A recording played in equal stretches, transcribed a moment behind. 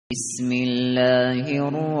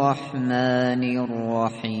பிஸ்மில்லாஹிர் ரஹ்மானிர்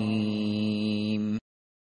ரஹீம்.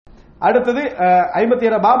 அடுத்தது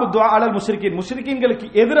 57 பாபு துஆ அலல் முஷ்ரிகீன். முஷ்ரிகீன்களுக்கு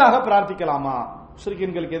எதிராக பிரார்த்திக்கலாமா?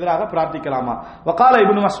 முஷ்ரிகீன்களுக்கு எதிராக பிரார்த்திக்கலாமா? வகால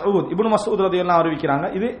இப்னு மஸ்ஊத் ரலியல்லாஹு அறிவிக்கிறாங்க.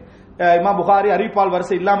 இது இமாம் புகாரி அறிவிப்பால்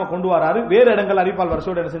வரிசை இல்லாம கொண்டு வராரு. வேற இடங்கள் அறிவிப்பால்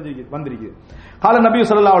வரிசையோட என்ன செஞ்சு வந்திருக்கு. கால நபி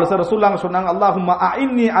ஸல்லல்லாஹு அலைஹி வஸல்லம் ரசூலுல்லாஹ் சொன்னாங்க, அல்லாஹும்ம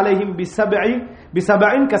அஇன்னி அலைஹிம்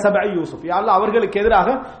பிஸபஇன் கஸபஇ யூசுப். யா அல்லாஹ் அவர்களுக்கு எதிராக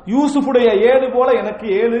யூசுஃபுடைய 7 போல எனக்கு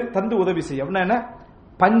 7 தந்து உதவி செய்ய. அப்படின்னா என்ன?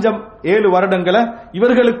 பஞ்சம் 7 வருடங்களை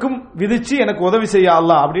இவர்களுக்கும் விதிச்சு எனக்கு உதவி செய்ய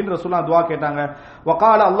அல்லாஹ் அப்படின்னு ரசூலுல்லாஹ் துஆ கேட்டாங்க.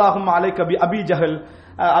 வகால அல்லாஹும்ம அலைக பி அபி ஜஹல்.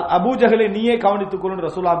 அபூ ஜஹலை நீயே கவனித்துக் கொள்ளுன்னு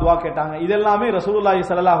ரசூலுல்லாஹ் துஆ கேட்டாங்க. இதெல்லாமே ரசூலுல்லாஹி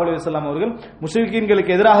ஸல்லல்லாஹு அலைஹி வஸல்லம் அவர்கள்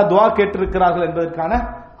முஷ்ரிகீன்களுக்கு எதிராக துஆ கேட்டிருக்கிறார்கள் என்பதற்கான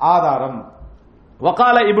ஆதாரம்.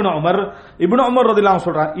 வகால இப்னு உமர் ரலியல்லாஹு அன்ஹு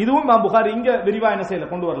சொல்றாங்க. இதுவும் இமாம் புகாரி இங்க விரிவா என்ன செய்யல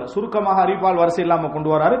கொண்டு வரல, சுருக்கமாக அறிவிப்பால் வரிசை இல்லாம கொண்டு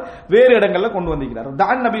வராரு, வேறு இடங்கள்ல கொண்டு வந்திருக்கிறார்.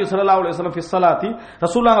 தான் நபி ஸல்லல்லாஹு அலைஹி வஸல்லம் ஃபி ஸலாத்தி,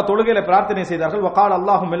 ரசூலுல்லாஹ் தொழுகையில பிரார்த்தனை செய்தார்கள். வகால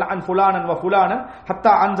அல்லாஹும்ம லஅன் ஃபுலானன் வ ஃபுலானன்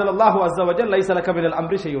ஹத்தா அன்ஸலல்லாஹு அஸ்ஸ வஜல் லைஸ லக மினல்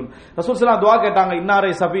அம்ரி ஷைஉன். ரசூல் ஸல்லல்லாஹு துஆ கேட்டாங்க,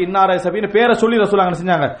 இன்னாரை சபின்னு பேரை சொல்லி ரசூலுல்லாஹ் என்ன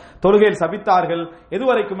செஞ்சாங்க? தொழுகையில் சபித்தார்கள்.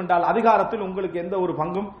 எதுவரைக்கும் என்றால் அதிகாரத்தில் உங்களுக்கு எந்த ஒரு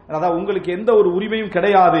பங்கும், அதாவது உங்களுக்கு எந்த ஒரு உரிமையும்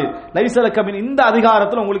கிடையாது, லைஸ லக மின், இந்த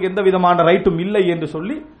அதிகாரத்தில் உங்களுக்கு எந்த விதமான ரைட்டும் இல்லை என்று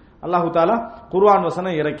சொல்லி அல்லாஹு தஆலா குர்ஆன்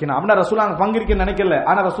வசனம் இறக்கினார். அப்படின்னா ரசூலுல்லாஹ் பங்கிருக்க நினைக்கல,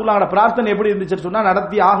 ஆனா ரசூலுல்லாஹோட பிரார்த்தனை எப்படி இருந்துச்சுன்னு சொன்னா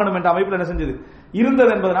நடத்தி ஆகணும் என்ற அமைப்பில் என்ன செஞ்சது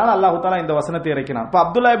இருந்தது என்பதனால அல்லாஹு தஆலா இந்த வசனத்தை இறக்கினார். இப்ப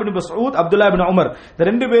அப்துல்லா இப்னு மஸ்ஊத், அப்துல்லா இப்னு உமர் இந்த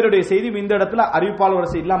ரெண்டு பேருடைய செய்தி இந்த இடத்துல அறிவிப்பால்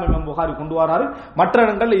வரிசை இல்லாம இமாம் புகாரி கொண்டு வராரு. மற்ற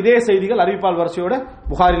இடங்கள் இதே செய்திகள் அறிவிப்பால் வரிசையோட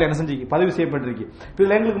புகாரில என்ன செஞ்சு பதிவு செய்யப்பட்டிருக்கு.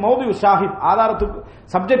 இதுல எங்களுக்கு மௌது ஷாஹித் ஆதாரத்துக்கு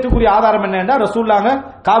சப்ஜெக்டுக்குரிய ஆதாரம் என்னன்னா ரசூலுல்லாஹ்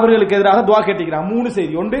காபிர்களுக்கு எதிராக துஆ கேட்டிருக்கிறாங்க. 3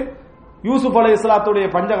 செய்தி. ஒன்று, யூசுப் அலைஹிஸ்ஸலாத்துடைய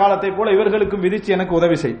பஞ்ச காலத்தை போல இவர்களுக்கும் விதிச்சு எனக்கு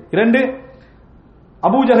உதவி செய். 2,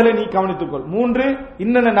 அபூ ஜஹலை நீ கவனித்துக்கொள். 3,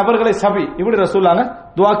 இன்னென்ன நபர்களை சபி. இப்படி ரசூலுல்லாஹ்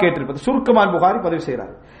துஆ கேட்டிருப்பது சுருக்கமான் புகாரி பதிவு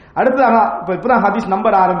செய்றாரு. அடுத்ததாக இப்பதான் ஹதீஸ்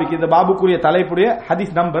நம்பர் ஆரம்பிக்கு. இந்த பாபுக்குரிய தலைப்புடைய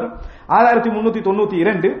ஹதீஸ் நம்பர்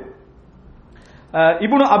 6392.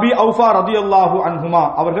 இப்னு அபி அவுஃபா ரலியல்லாஹு அன்ஹுமா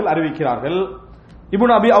அவர்கள் அறிவிக்கிறார்கள்.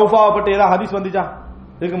 இப்னு அபி அவுஃபாவை பற்றி ஏதாவது ஹதீஸ் வந்துச்சா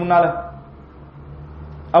இதுக்கு முன்னால?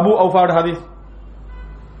 அபு அவுஃபாவோட ஹதீஸ்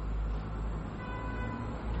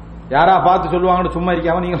யாரா பார்த்து சொல்லுவாங்கன்னு சும்மா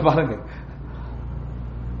இருக்காம நீங்க பாருங்க.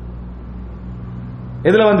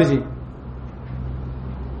 எதுல வந்துச்சு?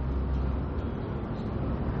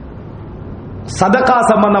 சதகா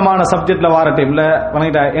சம்பந்தமான சப்ஜெக்ட்ல வார டைம்ல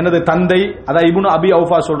எனது தந்தை அதாவது இப்னு அபி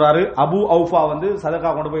அவுஃபா சொல்றாரு, அபு அவுஃபா வந்து சதகா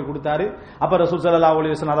கொண்டு போய் கொடுத்தாரு. அப்ப ரசூல் ஸல்லல்லாஹு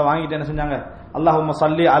அலைஹி வஸல்லம் அதை வாங்கிட்டு என்ன செஞ்சாங்க? அல்லாஹும்ம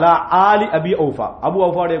ஸல்லி அலா ஆலி அபி அவுஃபா, அபு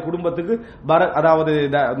அவுஃபாவுடைய குடும்பத்துக்கு அதாவது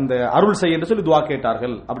இந்த அருள் செய் என்று சொல்லி துஆ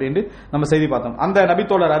கேட்டார்கள் அப்படின்னு நம்ம செய்தி பார்த்தோம். அந்த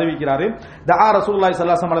நபித்தோழர் அறிவிக்கிறாரு, தஆ ரசூலுல்லாஹி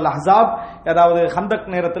ஸல்லல்லாஹு அலைஹி வஸல்லம் அல் அஹ்ஸாப், அதாவது ஹந்தக்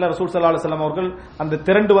நேரத்தில் ரசூல் ஸல்லல்லாஹு அலைஹி வஸல்லம் அவர்கள் அந்த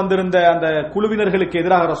திரண்டு வந்திருந்த அந்த குழுவினர்களுக்கு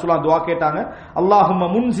எதிராக ரசூலுல்லாஹ் துஆ கேட்டாங்க. அல்லாஹும்ம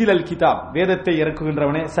முன்ஸிலல் கிதாப், வேதத்தை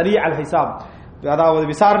இறக்குகின்றவனே, சரி அல் ஹிசாப், அதாவது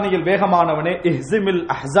விசாரணையில் வேகமானவனே, இஹ்ஸிமில்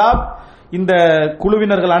அஹ்ஸாப், இந்த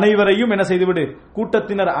குழுவினர்கள் அனைவரையும் என்ன செய்துவிடு,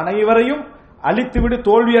 கூட்டத்தினர் அனைவரையும் அழித்துவிடு,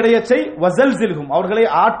 தோல்வியடைய செய், வஸல்ஸில்ஹும், அவர்களை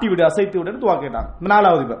ஆட்டிவிடு, அசைத்து விடு துஆ கேட்டாங்க.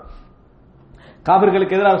 4வது இப்ப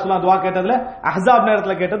காபிர்களுக்கு எதிராக ரசூலுல்லாஹ் துஆ கேட்டதுல அஹ்ஸாப்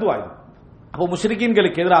நேரத்தில் கேட்ட துஆ இது. அப்போ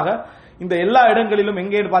முஷ்ரிக்கீன்களுக்கு எதிராக இந்த எல்லா இடங்களிலும்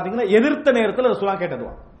எங்கேன்னு பாத்தீங்கன்னா எதிர்த்த நேரத்தில் ரசூலுல்லாஹ் கேட்ட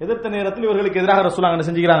துஆ, எதிர்த்த நேரத்தில் இவர்களுக்கு எதிராக ரசூலுல்லாஹ் என்ன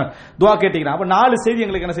செஞ்சுக்கிறாங்க? துஆ கேட்டிக்கிறாங்க. அப்ப 4 செய்தி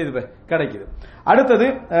எங்களுக்கு என்ன செய்து கிடைக்குது. அடுத்தது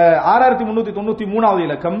 6393வது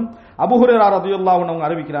இலக்கம். அபூ ஹுரைரா ரலியல்லாஹு அன்ஹு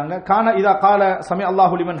அறிவிக்கிறாங்க, கான இதா கால சமி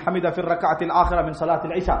அல்லாஹு லிமன் ஹமித ஃபிர் ரக்அத்தில் ஆகிர மின்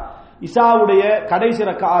ஸலாத்தில் இஷா, இஷாவுடைய கடைசி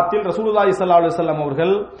ரக்அத்தில் ரசூலுல்லாஹி ஸல்லல்லாஹு அலைஹி வஸல்லம்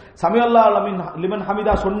அவர்கள் சமி அல்லாஹு லிமன்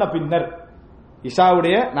ஹமிதா சொன்ன பின்னர்,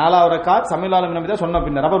 இஷாவுடைய 4வது ரக்அத் சமி அல்லாஹு லிமன் ஹமிதா சொன்ன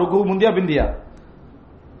பின்னர், அப்ப ருக்கு முந்தியா பிந்தியா?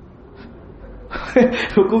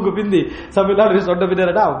 ருக்குக்கு பிந்தி சமீலால் சொன்ன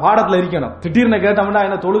பின்னரடா பாடத்துல இருக்கணும். திடீர்னு கேட்டோம்னா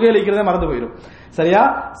என்ன தொழுகையில இருக்கிறதே மறந்து போயிடும். சரியா?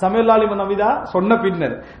 சமீலால் இப்னு ஹமிதா சொன்ன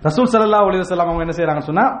பின்னர் ரசூல் ஸல்லல்லாஹு அலைஹி வஸல்லம் அவங்க என்ன செய்றாங்க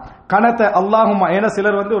சொன்னா, கனத அல்லாஹும்ம, ஏன்னா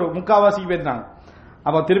சிலர் வந்து ஒரு முக்காவாசி பேசுறாங்க,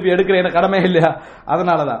 அப்ப திருப்பி எடுக்கிற என்ன கடமை இல்லையா,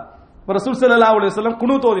 அதனாலதான் ரசூல் ஸல்லல்லாஹு அலைஹி வஸல்லம்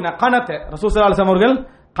குனூத் ஓதினா, கனத ரசூல் ஸல்லல்லாஹு அலைஹி வஸல்லம் அவர்கள்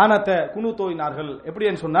கனத குனூத் ஓதினார்கள். எப்படி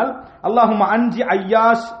என்று சொன்னால், அல்லாஹும்ம அன்ஜி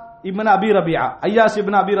ஐயாஷ் இப்னு அபி ரபியா, ஐயாஷ்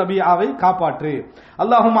இப்னு அபி ரபியாவை காப்பாற்று.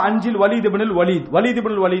 அல்லாஹும்ம அன்ஜில் வலீத் இப்னுல் வலீத், வலீத்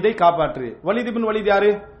இப்னுல் வலீதை காப்பாற்று. வலீத் இப்னு வலீத்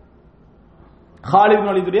யாரு? காலித்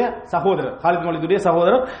இப்னு வலீதுடைய சகோதரர். காலித் இப்னு வலீதுடைய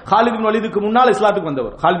சகோதரர். காலித் இப்னு வலீதுக்கு முன்னால இஸ்லாத்துக்கு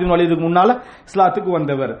வந்தவர். காலித் இப்னு வலீதுக்கு முன்னால இஸ்லாத்துக்கு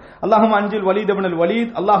வந்தவர். அல்லாஹும்ம அன்ஜில் வலீத் இப்னுல்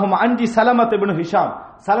வலீத், அல்லாஹும்ம அன்ஜி சலமத் இப்னு ஹிஷாம்,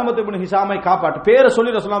 சலமத் இப்னு ஹிஷாமை காப்பாற்று. பேரை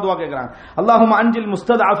சொல்லி ரசூலுல்லாஹ் துஆ கேக்குறாங்க. அல்லாஹும்ம அன்ஜில்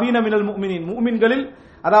முஸ்ததஅஃபீன மினல் முஃமினீன், முஃமின்களில்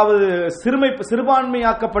அதாவது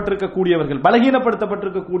சிறுபான்மையாக்கப்பட்டிருக்க கூடியவர்கள்,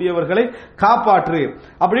 பலகீனப்படுத்தப்பட்டிருக்க கூடியவர்களை காப்பாற்று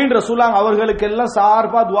அப்படின்ற ரசூலுல்லாஹ் அவர்களுக்கு எல்லாம்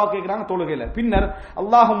சார்பா துஆ கேக்குறாங்க தொழுகையில. பின்னர்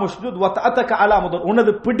அல்லாஹு முஷ்துத் வ தஅதக அலா முதர்,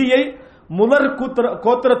 உனது பிடியை முதற்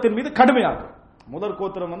கோத்திரத்தின் மீது கடுமையாக்கு. முதற்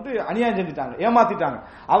கோத்திரம் வந்து அநியாயம் செஞ்சிட்டாங்க, ஏமாத்திட்டாங்க.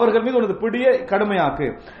 அவர்கள் மீது உனது பிடியை கடுமையாக்கு.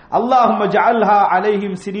 அல்லாஹும்ம ஜஅல்ஹா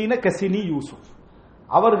அலைஹிம் சினீன கசினி யூசுப்.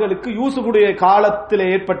 அவர்களுக்கு யூசுஃபுடைய காலத்தில்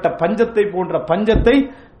ஏற்பட்ட பஞ்சத்தை போன்ற பஞ்சத்தை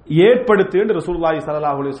ஏற்படுத்து என்று ரசூலுல்லாஹி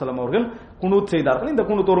ஸல்லல்லாஹு அலைஹி வஸல்லம் அவர்கள் குனூத் செய்தார்கள். இந்த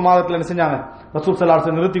குனூத் ஒரு மாதத்தில் என்ன செஞ்சாங்க, ரசூல் ஸல்லல்லாஹு அலைஹி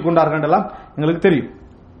வஸல்லம் நிறுத்தி கொண்டார்கள் எல்லாம் எங்களுக்கு தெரியும்.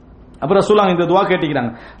 அப்ப ரசூலுல்லாஹ் இந்த துஆ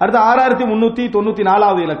கேட்டிருக்காங்க. அடுத்து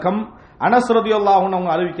 6394வது இலக்கம் அனஸ் ரலியல்லாஹு அன்ஹு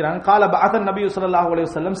அவங்க அறிவிக்கிறாங்க, கால பஅதன் நபி ஸல்லல்லாஹு அலைஹி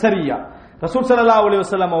வஸல்லம் சரியா. ரசூல் ஸல்லல்லாஹு அலைஹி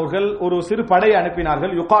வஸல்லம் அவர்கள் ஒரு சிறு படையை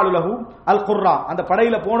அனுப்பினார்கள். யுகாலு லஹு அல் குர்ரா. அந்த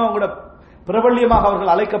படையில போனவங்களோட பிரபல்யமாக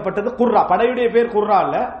அவர்கள் அழைக்கப்பட்டது குர்ரா. படையுடைய பேர் குர்ரா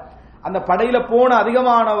அல்ல, அந்த படையில போன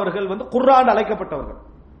அதிகமானவர்கள் வந்து குர்ரான்னு அழைக்கப்பட்டவர்கள்,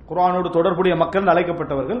 குர்ஆனோடு தொடர்புடைய மக்கள்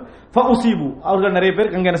அழைக்கப்பட்டவர்கள். ஃபஉஸீபு, அவர்கள் நிறைய பேர்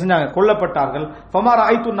அங்க என்ன செஞ்சாங்க, கொல்லப்பட்டார்கள். ஃபமா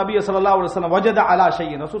ரஅய்து நபிய ஸல்லல்லாஹு அலைஹி வஸல்லம் வஜத அலா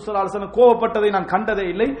ஷைஇன், ரசூல் ஸல்லல்லாஹு அலைஹி வஸல்லம் கோபப்பட்டதை நான் கண்டதே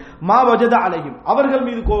இல்லை. மா வஜத அலைஹிம், அவர்கள்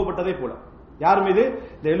மீது கோபப்பட்டதை போல. யார் மீது?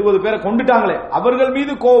 இந்த 70 பேரை கொண்டுட்டாங்களே அவர்கள்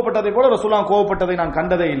மீது கோபப்பட்டதை போல ரசூலுல்லாஹ் கோபப்பட்டதை நான்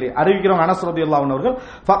கண்டதே இல்லை. அறிவிக்கிறோம் அனஸ் ரலியல்லாஹு அன்ஹு அவர்கள்,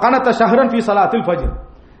 ஃபகனத ஷஹரன் ஃபீ ஸலாத்தில் ஃபஜ்ர்,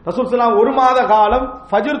 ரசூல் ஸல்லல்லாஹு ஒரு மாத காலம்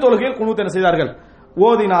ஃபஜ்ர் தொழுகையில் குனூத் என்ன செய்தார்கள்,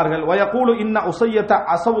 ஓதினார்கள். வயகூலு இன்ன உஸய்யத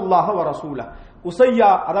அஸவுல்லாஹ வ ரசூல, உஸய்யா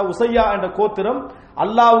அதாவது உஸய்யா என்ற கோத்திரம்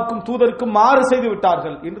அல்லாஹ்வுக்கும் தூதருக்கும் மாறு செய்து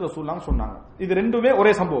விட்டார்கள் என்று ரசூலுல்லாஹ் சொன்னாங்க. இது ரெண்டுமே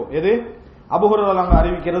ஒரே சம்பவம். எது? அபூ ஹுரைரா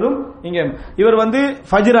அறிவிக்கிறதும் இங்க இவர் வந்து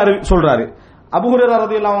ஃபஜ்ர் சொல்றாரு, அபூ ஹுரைரா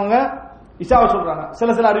ரலியல்லாஹு அன்ஹு இஷாவை சொல்றாங்க.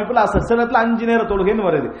 சில அறிவிப்புல அஸர், சில இடத்துல 5 நேர தொழுகைன்னு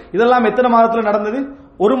வருது. இதெல்லாம் எத்தனை மாதத்துல நடந்தது?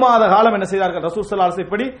 ஒரு மாத காலம் என்ன செய்தார்கள் ரசூல் ஸல்லல்லாஹு அலைஹி வஸல்லம்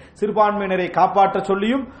இப்படி சிறுபான்மையினரை காப்பாற்ற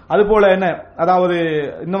சொல்லியும், அதுபோல என்ன அதாவது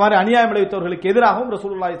இந்த மாதிரி அநியாயம் இழைத்தவர்களுக்கு எதிராகவும்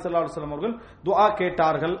ரசூலுல்லாஹி ஸல்லல்லாஹு அலைஹி வஸல்லம் அவர்கள் துஆ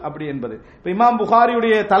கேட்டார்கள் அப்படி என்பது. இப்ப இமாம்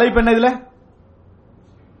புகாரியுடைய தலைப்பு என்ன இதுல?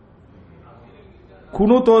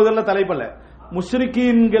 குனூத் ஓதுதல்ல தலைப்பல்ல,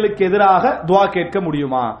 முஷ்ரிக்கீன்களுக்கு எதிராக துஆ கேட்க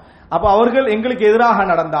முடியுமா? அப்ப அவர்கள் எங்களுக்கு எதிராக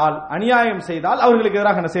நடந்தால், அநியாயம் செய்தால் அவர்களுக்கு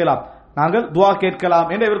எதிராக என்ன செய்யலாம், நாங்கள் துஆ கேட்கலாம்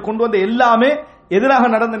என்று இவர் கொண்டு வந்த எல்லாமே எதிராக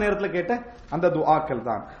நடந்த நேரத்தில் கேட்ட அந்த துஆக்கள்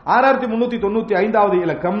தான். 6395வது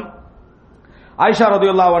இலக்கம் ஆயிஷா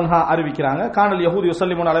ரலியல்லாஹு அன்ஹா அறிவிக்கிறாங்க, கானல் யஹூதி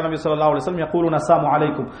யுஸல்லிமுன அலா நபி ஸல்லல்லாஹு அலைஹி வஸல்லம் யகூலுன அஸ்ஸலாமு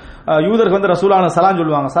அலைக்கும். யூதர்கள் வந்து ரசூலுல்லாஹ் சலாம்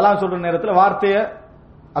சொல்லுவாங்க. சலாம் சொல்ற நேரத்தில் வார்த்தையை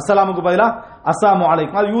அஸ்ஸலாமுக்கு பதிலா அஸ்ஸலாமு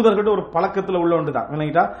அலைக்கும், அது யூதர்கள்ட்ட ஒரு பழக்கத்துல உள்ள ஒன்று தான்.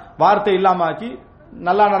 விளங்கிட்டா? வார்த்தை இல்லாம ஆக்கி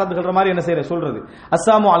நல்லா நடந்துகிற மாதிரி என்ன செய்யற சொல்றது,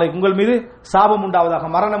 அஸ்ஸலாமு அலைக்கும், உங்கள் மீது சாபம் உண்டாவதாக,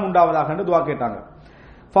 மரணம் உண்டாவதாக என்று துஆ கேட்டாங்க.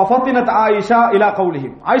 ஃபஃபத்தினத் ஆயிஷா இலா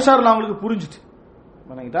கௌலிஹிம், ஆயிஷா அவங்களுக்கு புரிஞ்சிட்டு,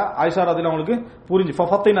 ஆயிஷா ரதியல்லாஹு அவங்களுக்கு புரிஞ்சு,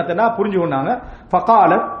 ஃபஃபத்தினத்னா புரிஞ்சு கொண்டாங்க.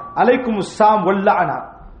 ஃபகாலத் அலைக்குமுஸ் ஸலாம் வல்லஅனா,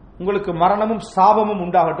 உங்களுக்கு மரணமும் சாபமும்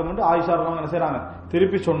உண்டாகட்டும் என்று ஆயிஷா ரதியல்லாஹு என்ன செய்றாங்க,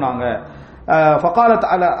 திருப்பி சொன்னாங்க. ஃபகாலத்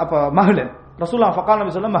அல அப்ப மஹ்லன், ரசூலுல்லாஹ் ஃபகால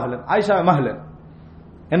நபி ஸல்லல்லாஹு மஹ்லன், ஆயிஷா மஹ்லன்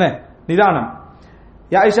என்ன நிதானம்.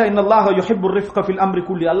 யா ஆயிஷா இன்னல்லாஹ யுஹிப்புர் ரிஃப்க ஃபில் அம்ரி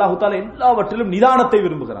குல்லி, அல்லாஹ் தஆலா எல்லாவற்றிலும் நிதானத்தை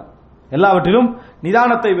விரும்புகிறான், எல்லாவற்றிலும்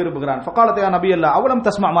நிதானத்தை விரும்புகிறான். ஃபகாலத் யா நபி அல்லாஹ் அவலம்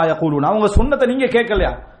தஸ்மா மா யகூலுன், அவங்க சொன்னதை நீங்க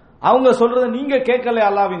கேட்கலையா, அவங்க சொல்றதை நீங்க கேட்கலையா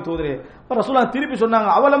அல்லாஹ்வின் தூதரே. ரசூலுல்லாஹ் திருப்பி சொன்னாங்க,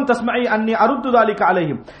 அவலம் தஸ்மஇ அன்னி அருத்து தாலிக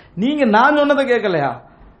அலைஹிம், நீங்க நான் சொன்னதை கேட்கலையா,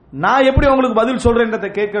 நான் எப்படி உங்களுக்கு பதில் சொல்றேன்றதை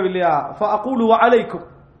கேட்கவில்லையா. ஃபஅகூலு வ அலைக்கும்,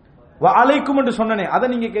 வ அலைக்கும் என்று சொன்னனே அதை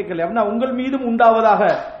நீங்க கேட்கலையா, அப்படின்னா உங்கள் மீதும் உண்டாவதாக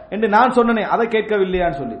என்று நான் சொன்னனே அதை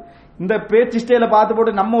கேட்கவில்லையான்னு சொல்லி. இந்த பேச்சு ஸ்டைல பார்த்து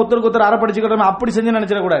போட்டு நம்ம ஒருத்தருக்கு ஒருத்தர் அறப்படிச்சுக்கிட்டோம் அப்படி செஞ்சு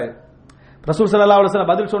நினைச்சிடக்கூடாது. ரசூல் ஸல்லல்லாஹு அலைஹி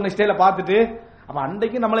வஸல்லம் பதில் சொன்ன ஸ்டைல பார்த்துட்டு அப்ப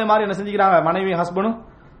அன்றைக்கு நம்மளே மாதிரி என்ன செஞ்சுக்கிறாங்க, மனைவி ஹஸ்பண்டும்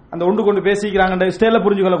அந்த ஒன்று கொண்டு பேசிக்கிறாங்க ஸ்டைல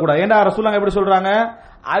புரிஞ்சு கொள்ளக்கூடாது. ஏன்னா ரசூலுல்லாஹ் எப்படி சொல்றாங்க,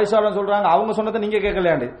 ஆயிஷா சொல்றாங்க அவங்க சொன்னதை நீங்க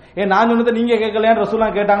கேட்கலையாண்டு, ஏன் நான் சொன்னதை நீங்க கேட்கலையான்னு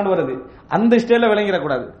ரசூலுல்லாஹ் கேட்டாங்கன்னு வருது. அந்த ஸ்டைல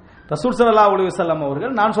விளங்கிடக்கூடாது. ரசூல் ஸல்லல்லாஹு அலைஹி வஸல்லம்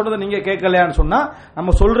அவர்கள் நான் சொன்னதை நீங்க கேட்கலையான்னு சொன்னா நம்ம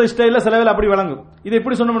சொல்ற ஸ்டைல சிலவேளை அப்படி விளங்கும். இது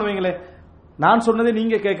எப்படி சொன்ன பண்ணுவீங்களே, நான் சொன்னதை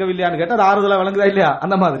நீங்க கேட்கவில்லையான்னு கேட்டா அது ஆறுதலா விளங்குதா இல்லையா,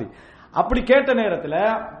 அந்த மாதிரி. அப்படி கேட்ட நேரத்தில்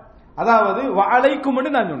அதாவது வஅலைக்கும்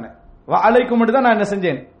நான் சொன்னேன், வஅலைக்கும் தான் நான் என்ன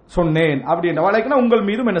செஞ்சேன் சொன்னேன் அப்படின்ற, வஅலைக்குனா உங்கள்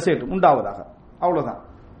மீதும் என்ன செய்யட்டும் உண்டாவதாக, அவ்வளவுதான்.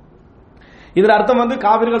 இதுல அர்த்தம் வந்து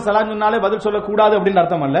காபிர்கள் சலாம் சொன்னாலே பதில் சொல்லக்கூடாது அப்படின்னு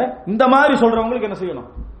அர்த்தம் அல்ல. இந்த மாதிரி சொல்றவங்களுக்கு என்ன செய்யணும்,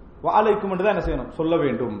 வஅலைக்கும் தான் என்ன செய்யணும் சொல்ல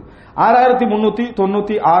வேண்டும்.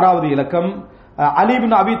 6396வது இலக்கம் அலி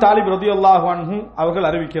இப்னு அபி தாலிப் ரலியல்லாஹு அன்ஹு அவர்கள்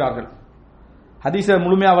அறிவிக்கிறார்கள். ஹதீஸை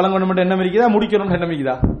முழுமையா வழங்கணும் எண்ணம் இருக்குதா, முடிக்கணும் எண்ணம்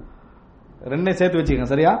இருக்குதா, ரெண்டே சேர்த்து வச்சுக்கங்க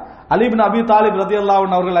சரியா. அலி இப்னு அபி தாலிப் ரலியல்லாஹு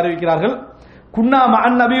அன்ஹு அவர்கள் அறிவிக்கிறார்கள், குன்னா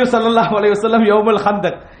மஅன் நபி ஸல்லல்லாஹு அலைஹி வஸல்லம் யௌமல்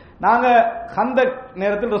ஹந்தக், நாங்க ஹந்தக்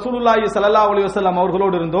நேரத்தில் ரசூலுல்லாஹி ஸல்லல்லாஹு அலைஹி வஸல்லம்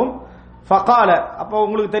அவர்களோடு இருந்தோம். ஃபகால, அப்போ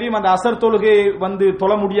உங்களுக்கு தெரியும் அந்த அசர் தொழுகை வந்து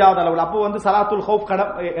தொழ முடியாத அளவில், அப்போ வந்து சலாத்துல் ஹௌஃப்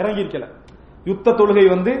இறங்கி இருக்கல, யுத்த தொழுகை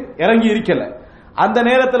வந்து இறங்கி இருக்கல. அந்த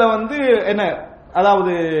நேரத்தில் வந்து என்ன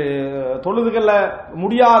அதாவது தொழுதுகள்ல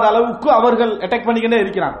முடியாத அளவுக்கு அவர்கள் அட்டாக் பண்ணிக்கிட்டே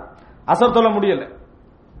இருக்கிறாங்க, அசர் தொழ முடியல.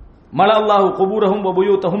 மலல்லாஹு குபூரஹும் வ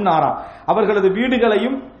புயூதஹும் நாரா, அவர்களது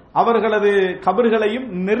வீடுகளையும் அவர்களது கபர்களையும்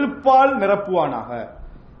நெருப்பால் நிரப்புவானாக.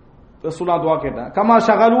 ரசூலுல்லாஹ் துஆ கேட்டாங்க, கமா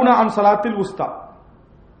ஷகலூனா அன் ஸலாத்தில் உஸ்தா,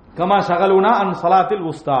 கமா ஷகலூனா அன் ஸலாத்தில்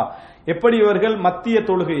உஸ்தா, எப்படி இவர்கள் மத்திய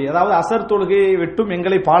தொழுகை அதாவது அசர் தொழுகையை விட்டும்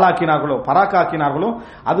எங்களை பாழாக்கினார்களோ பராக்காக்கினார்களோ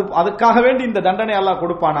அதுக்காக வேண்டி இந்த தண்டனை அல்லாஹ்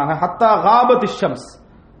கொடுப்பானாக. ஹத்தா காபத் ஷம்ஸ்,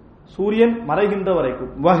 சூரியன் மறைகின்ற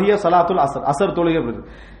வரைக்கும். வஹிய சலாத்துல் அசர், அசர் தொழுகை.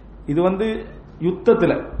 இது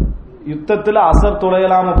யுத்தத்துல அசர்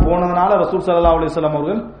தொலையலாம போனதுனால ரசூல் ஸல்லல்லாஹு அலைஹி வஸல்லம்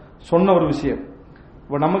அவர்கள் சொன்ன ஒரு விஷயம்.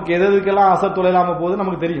 இப்ப நமக்கு எதுக்கெல்லாம் அசர் தொலையலாம போகுது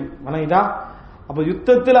நமக்கு தெரியும். அப்ப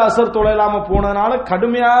யுத்தத்தில் அசர் தொலையலாம போனதுனால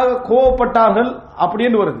கடுமையாக கோவப்பட்டார்கள்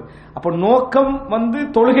அப்படின்னு வருது. அப்ப நோக்கம்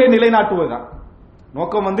தொழுகை நிலைநாட்டுவதுதான்.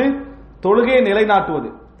 நோக்கம் தொழுகையை நிலைநாட்டுவது.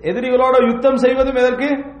 எதிரிகளோட யுத்தம் செய்வதும் எதற்கு?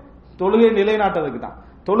 தொழுகை நிலைநாட்டுவதற்கு தான்.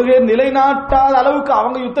 தொழுகை நிலைநாட்டாத அளவுக்கு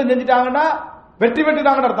அவங்க யுத்தம் செஞ்சுட்டாங்கன்னா வெற்றி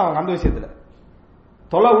பெற்றுட்டாங்கன்னு அர்த்தம். அந்த விஷயத்துல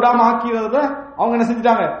தொலை விடாம ஆக்கியத அவங்க என்ன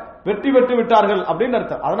செஞ்சுட்டாங்க? வெற்றி பெற்று விட்டார்கள் அப்படின்னு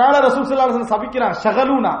அர்த்தம். அதனால ரசூல் ஸல்லல்லாஹு அலைஹி வஸல்லம் சபிக்கிறாங்க,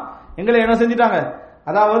 ஷகலூனா, எங்களை என்ன செஞ்சிட்டாங்க,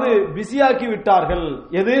 அதாவது பிஸியாக்கி விட்டார்கள்.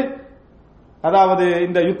 எது? அதாவது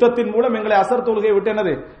இந்த யுத்தத்தின் மூலம் எங்களை அசர் தொழுகை விட்டு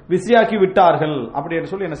என்னது பிஸியாக்கி விட்டார்கள்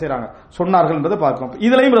அப்படின்னு சொல்லி என்ன செய்யறாங்க, சொன்னார்கள் என்பதை பார்க்கிறோம்.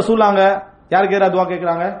 இதுலயும் ரசூலாங்க யாருக்கு எதிராக துவா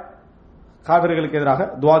கேட்கிறாங்க? காபிர்களுக்கு எதிராக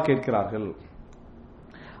துவா கேட்கிறார்கள்.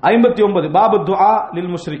 59 பாபு துஆ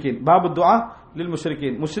லில் முஷ்ரிகீன். பாபு துஆ லில்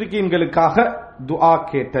முஷ்ரிகீன், முஷ்ரிகீன்களுக்காக துஆ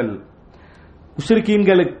கேட்டல்.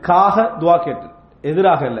 முஷ்ரிகீன்களுக்காக துஆ கேட்டல்,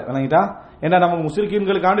 எதிராக இல்ல. விளங்கிட்டா? ஏன்னா நம்ம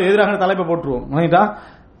முஷ்ரிகீன்களுக்காக எதிராக தலைப்பை போட்டுருவோம். விளங்கிட்டா?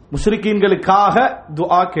 முஷ்ரிகீன்களுக்காக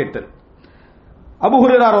துஆ கேட்டல். அபூ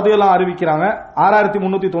ஹுரைரா ரலியல்லாஹு அறிவிக்கிறாங்க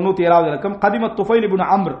 6397வது இலக்கம். கதிம துஃபைல் இப்னு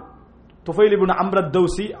அம்ர், துஃபைல் இப்னு அம்ர்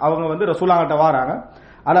அத்-தௌசி அவங்க ரசூலுல்லாஹ் கிட்ட வராங்க.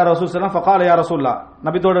 அலா ரசூல் ஸல்லல்லாஹு அலைஹி வஸல்லம் ஃபகால யா ரசூலுல்லாஹ்,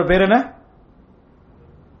 நபியோட பேர் என்ன?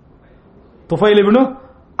 துஃபைல் இப்னு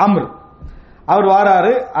அம்ர். அவர்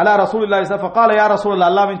வாராரு. அலா ரசூலுல்லாஹி ஸல்லல்லாஹு அலைஹி வஸல்லம் ஃபகால யா ரசூலுல்லாஹ்,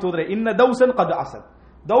 அல்லாஹ்வின் தூதரே, இன்ன தௌசன் கத் அஸத்,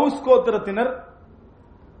 தௌஸ் கோத்திரத்தினர்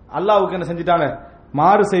அல்லாஹ்வுக்கு என்ன செஞ்சிட்டாங்க,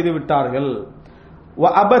 மாறு செய்து விட்டார்கள். வ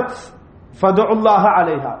அபத் ஃபதுல்லாஹ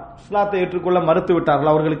அலைஹா, இஸ்லாத்தை ஏற்றுக்கொள்ள மறுத்து விட்டார்கள்.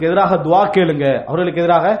 அவர்களுக்கு எதிராக துஆ கேளுங்க, அவர்களுக்கு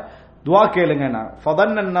எதிராக துஆ கேளுங்க.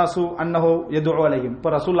 ஃபதன்னன் நாசு அன்னஹு யதுஉ அலைஹிம், இப்ப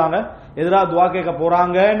ரசூலுல்லாஹ் எதிராக துஆ கேட்க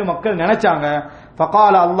போறாங்கன்னு மக்கள் நினைச்சாங்க.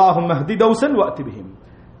 ஃபகால அல்லாஹும்ம ஹ்தி தௌசன் வஅதி பிஹிம்,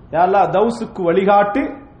 யா அல்லாஹ் தௌஸுக்கு வழிகாட்டு,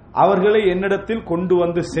 அவர்களை என்னிடத்தில் கொண்டு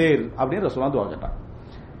வந்து சேர் அப்படின்னு ரசூலுல்லாஹ் துஆ கேட்டாங்க.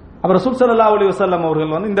 அப்ப ரசூல் ஸல்லல்லாஹு அலைஹி வஸல்லம்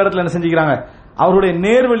அவர்கள் இந்த இடத்துல என்ன செஞ்சுக்கிறாங்க, அவருடைய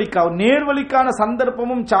நேர்வழிக்கான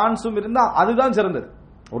சந்தர்ப்பமும் சான்ஸும் இருந்தா அதுதான் சிறந்தது.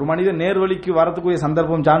 ஒரு மனிதன் நேர்வழிக்கு வரதுக்குரிய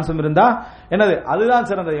சந்தர்ப்பம் சான்ஸும் இருந்தா என்னது, அதுதான்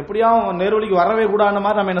சிறந்தது. எப்படியாவும் நேர்வழிக்கு வரவே கூடாத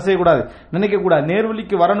மாதிரி நம்ம என்ன செய்யக்கூடாது, நினைக்க கூடாது.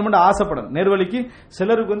 நேர்வழிக்கு வரணும்னு ஆசைப்படணும். நேர்வழிக்கு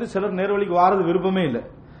சிலருக்கு சிலர் நேர்வழிக்கு வாரது விருப்பமே இல்லை.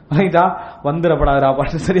 வந்துடப்படாதா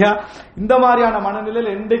பாட்டு, சரியா? இந்த மாதிரியான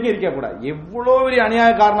மனநிலையில் என்றைக்கு இருக்கக்கூடாது. எவ்வளவு பெரிய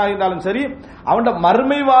அநியாயக்காரனாக இருந்தாலும் சரி, அவன்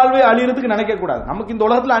மறுமை வாழ்வை அழியறதுக்கு நினைக்க கூடாது. நமக்கு இந்த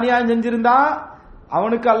உலகத்துல அநியாயம் செஞ்சிருந்தா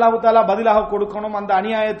அவனுக்கு அல்லாஹ் தஆலா பதிலாக கொடுக்கணும். அந்த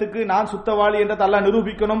அநியாயத்துக்கு நான் சுத்தவாளி என்ற அல்லாஹ்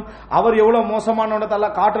நிரூபிக்கணும். அவர் எவ்வளவு மோசமானவன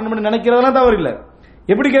அல்லாஹ் காட்டணும்னு நினைக்கிறதெல்லாம் தவறு இல்லை.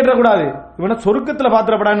 எப்படி கேட்டக்கூடாது, இவனை சொர்க்கத்துல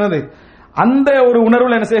பாத்திரப்படாது, அந்த ஒரு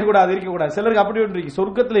உணர்வுல என்ன செய்யக்கூடாது, இருக்கக்கூடாது. சிலருக்கு அப்படி ஒன்று இருக்கு,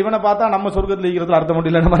 சொர்க்கத்துல இவனை பார்த்தா நம்ம சொர்க்கத்துல இருக்கிறதுல அர்த்தம்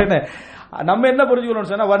முடியல. நம்ம என்ன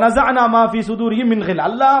புரிஞ்சுக்கணும் சொன்னா, வனஸஅனா மா ஃபீ சுதூரிஹிம் மின் கில்,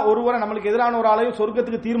 அல்லாஹ் ஒருவரை நம்மளுக்கு எதிரான ஒரு ஆளையும்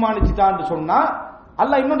சொர்க்கத்துக்கு தீர்மானிச்சுட்டான்னு சொன்னா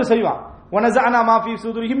அல்லாஹ் இன்னொன்று செய்வான். வனஸஅனா மா ஃபீ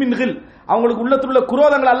சுதூரிஹிம் மின் கில், அவங்களுக்கு உள்ளத்துல உள்ள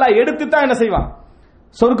குரோதங்கள் அல்லாஹ் எடுத்து தான் என்ன செய்வான்,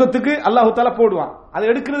 சொர்க்கத்துக்கு அல்லாஹ் தஆலா போடுவான். அதை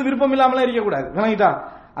எடுக்கிறது விருப்பம் இல்லாமலாம் இருக்கக்கூடாது. விளங்கிட்டா?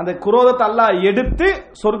 அந்த குரோதத்தை அல்லாஹ் எடுத்து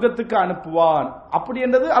சொர்க்கத்துக்கு அனுப்புவான். அப்படி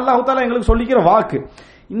என்றது அல்லாஹ் தஆலா எங்களுக்கு சொல்லிக்கிற வாக்கு.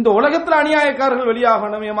 இந்த உலகத்துல அநியாயக்காரர்கள்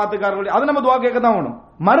வெளியாகணும், ஏமாத்துக்காரர்கள், அதை நம்ம துஆ கேட்க தான் வேணும்.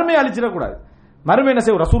 மறுமை அழிச்சிடக்கூடாது. மறுமை என்ன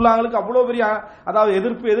செய்யும், ரசூலுல்லாஹ்களுக்கு அவ்வளவு பெரிய அதாவது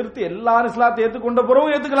எதிர்த்து எல்லாரும் இஸ்லாத்தை ஏற்றுக்கொண்ட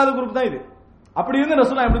பிறகு ஏற்றுக்கலாத குரூப் தான் இது. அப்படி இருந்து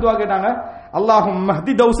ரசூலுல்லாஹ் எப்படி துஆ கேட்டாங்க, அல்லாஹும்ம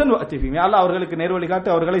ஹ்தி தௌசன் வஅதி பிஹிம், அல்லாஹ் அவர்களுக்கு நேர்வழி காட்டி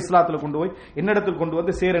அவர்களை இஸ்லாத்துல கொண்டு போய் என்னிடத்தில் கொண்டு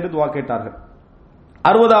வந்து சேர் என்று துஆ கேட்டார்கள்.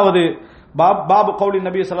 60வது பாபு கௌலி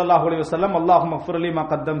நபி ஸல்லல்லாஹு அலைஹி வஸல்லம், அல்லாஹும்ம ஃபிர் லி மா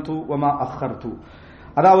கத்தம்து வ மா அഖர்து,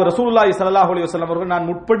 அதாவது ரசூலுல்லாஹி ஸல்லல்லாஹு அலைஹி வஸல்லம் அவர்கள் நான்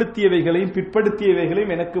முற்படுத்தியவைகளையும்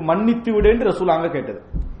பிற்படுத்தியவைகளையும் எனக்கு மன்னித்து விடு என்று ரசூலுல்லாஹ் கேட்டது.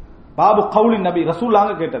 பாபு கௌலி நபி, ரசூலுல்லாஹ்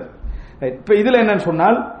கேட்டது. இப்ப இதுல என்னன்னு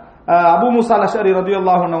சொன்னால், அபூ மூஸா அல்-அஷ்அரி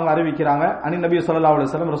ரலியல்லாஹு அன்ஹு அறிவிக்கிறாங்க, அனி நபி ஸல்லல்லாஹு அலைஹி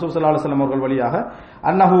வஸல்லம், ரசூல் ஸல்லல்லாஹு அலைஹி வஸல்லம் அவர்கள் வழியாக,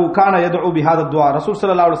 அன்னஹு கான யதுஉ பிஹாதா துஆ, ரசூல்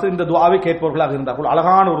ஸல்லல்லாஹு அலைஹி வஸல்லம் இந்த துஆவை கேட்பவர்களாக இருந்தார்கள்.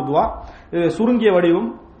 அழகான ஒரு துஆ, சுருங்கிய வடிவம்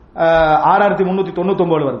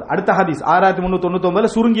 6399 வருது. அடுத்த ஹதீஸ் 6399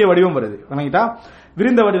 சுருங்கிய வடிவம் வருது. வணங்கிட்டா?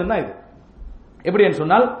 விரிந்த வடிவம் தான் இது. எப்படி என்று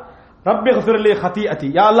சொன்னால், ரப்பிக்ஃபிர் லி ஹதீஅதி,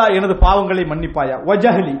 யா அல்லாஹ் எனது பாவங்களை மன்னிப்பாயா,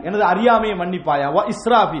 வஜஹலி எனது அறியாமையை மன்னிப்பாயா, வ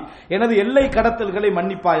இஸ்ராஃபி எனது எல்லை கடத்தல்களை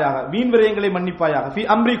மன்னிப்பாயாக, வீண் விரயங்களை மன்னிப்பாயாக, ஃபி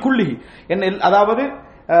அம்ரி குல்லிஹி அதாவது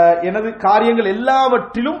எனது காரியங்கள்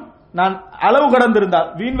எல்லாவற்றிலும் நான் அளவு கடந்திருந்தால்,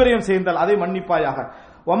 வீண் விரயம் செய்தால் அதை மன்னிப்பாயாக,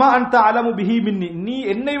 வமா அன்த அலமு பிஹி மின்னி, நீ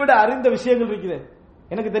என்னை விட அறிந்த விஷயங்கள் இருக்குது,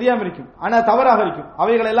 எனக்கு தெரியாம இருக்கும், ஆனா தவறாக இருக்கும்,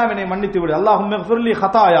 அவைகள் எல்லாம் என்னை மன்னித்து விடு. அல்லாஹும்ம ஃபிர் லி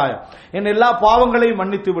ஹதாயாய, என் எல்லா பாவங்களையும்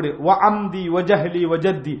மன்னித்து விடு. வ அம்தி வ ஜஹ்லி வ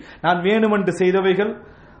ஜத்தி, நான் வேணுமென்று செய்தவைகள்,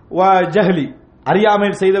 வ ஜஹ்லி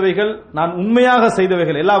அறியாமையில் செய்தவைகள், நான் உண்மையாக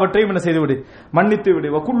செய்தவைகள் எல்லாவற்றையும் என்ன செய்து விடு, மன்னித்து விடு.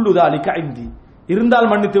 வகுல்லு தாலிக இந்தி, இருந்தால்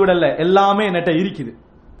மன்னித்து விடல, எல்லாமே என்னட்ட இருக்குது.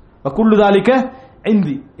 வகுல்லு தாலிக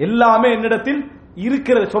இந்தி, எல்லாமே என்னிடத்தில்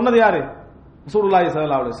இருக்கிறது. சொன்னது யாரு? ரசூலுல்லாஹி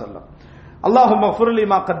ஸல்லல்லாஹு அலைஹி வஸல்லம். அல்லாஹும்ம ஃபிர்லி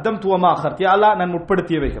மா கத்தம்து வ மா அഖர்து, யா அல்லாஹ் நான்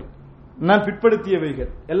முற்படுத்தியவைகள், நான் பிற்படுத்தியவைகள்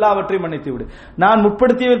எல்லாவற்றையும் மன்னித்து விடு. நான்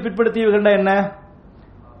முற்படுத்தியவைகள் பிற்படுத்தியவைகள் என்ன?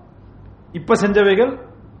 இப்ப செஞ்சவைகள்,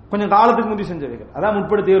 கொஞ்சம் காலத்துக்கு முந்தி செஞ்சவைகள், அதான்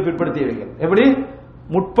முற்படுத்தியவைகள் பிற்படுத்தியவைகள். எப்படி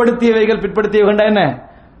முற்படுத்தியவைகள் பிற்படுத்தியவைகள் என்ன?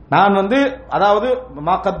 நான் அதாவது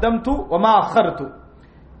மா கத்தம்து வ மா அഖர்து,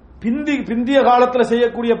 பிந்திய காலத்தில்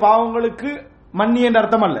செய்யக்கூடிய பாவங்களுக்கு மன்னி என்ற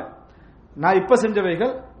அர்த்தம் அல்ல. நான் இப்ப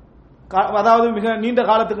செஞ்சவைகள், அதாவது மிக நீண்ட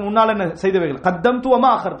காலத்துக்கு முன்னால் என்ன செய்தவைகள், கத்தம்து வ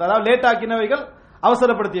மா அഖர்து, அதாவது லேட் ஆக்கினவைகள்,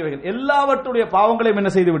 அவசரப்படுத்தியவைகள் எல்லாவற்றுடைய பாவங்களையும் என்ன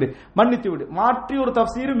செய்து விடு, மன்னித்து விடு. மாற்றி ஒரு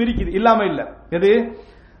தஃசீரும் இருக்குது, இல்லாம இல்ல. எது?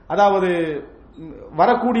 அதாவது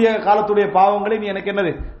வரக்கூடிய காலத்துடைய பாவங்களை நீ எனக்கு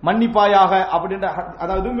என்னது மன்னிப்பாயாக அப்படின்ற,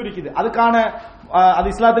 அதாவது இருக்குது. அதுக்கான அது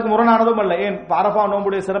இஸ்லாத்துக்கு முரணானதும் அல்ல. ஏன் அரஃபா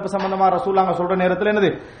நோம்புடைய சிறப்பு சம்பந்தமா ரசூலுல்லாஹ் சொல்ற நேரத்தில் என்னது,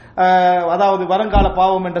 அதாவது வருங்கால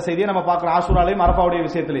பாவம் என்ற செய்தியை நம்ம பார்க்கிறோம் ஆஷூராலையும் அரஃபாவுடைய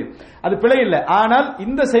விஷயத்திலையும். அது பிழை இல்லை. ஆனால்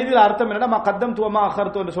இந்த செய்தியில் அர்த்தம் என்னன்னா, கத்தம் துவமா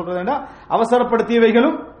அகர்த்து என்று சொல்றது என்ன,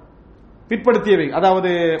 அவசரப்படுத்தியவைகளும் பிற்படுத்தியவை, அதாவது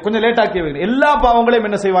கொஞ்சம் லேட் ஆக்கியவைகள் எல்லா பாவங்களையும்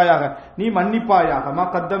என்ன செய்வாயாக, நீ மன்னிப்பாயாக. மா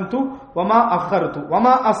கத்தம் து வமா அஹர்து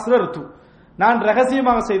வமா அஸ்ரர்து, நான்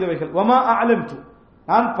ரகசியமாக செய்தவைகள், வமா அலம்து,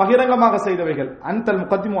 நான் பகிரங்கமாக செய்தவைகள். அன்தல்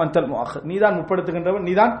முகத்திமு அன்தல் முஅkhர், நீதான் முற்படுத்துகின்றவன்,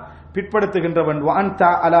 நீதான் பிற்படுத்துகின்றவன். வ அன்த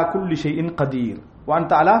அலா குல்லி ஷைஇன் கதீர், வ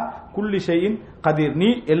அன்த அலா குல்லி ஷைஇன் கதீர், நீ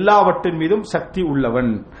எல்லாவற்றின் மீதும் சக்தி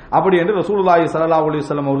உள்ளவன். அப்படி என்று ரசூலுல்லாஹி ஸல்லல்லாஹு அலைஹி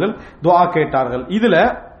வஸல்லம் அவர்கள் துஆ கேட்டார்கள். இதுல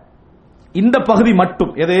இந்த பகுதி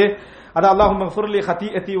மட்டும் எது, அது அல்லாஹும்ம ஃபிர்லி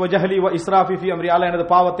ஹதீஅதி வ ஜஹலி வ இஸ்ராஃபி ஃபீ அம்ரி, அல்லாஹ் எனது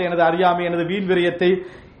பாவத்தை, எனது அறியாமை, எனது வீண் விரயத்தை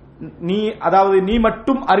நீ, அதாவது நீ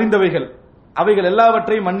மட்டும் அறிந்தவைகள், அவைகள்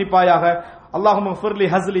எல்லாவற்றையும் மன்னிப்பாயாக. அல்லாஹும்ம ஃபிர்லி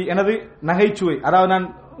ஹஸ்லி, எனது நகைச்சுவை, அதாவது நான்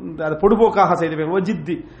பொடுபோக்காக செய்தவைகள்.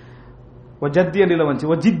 வஜித்தி, ஜத்தி என்று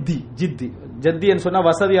வந்துச்சு. ஜித்தி, ஜித்தி, ஜத்தி என்று சொன்னா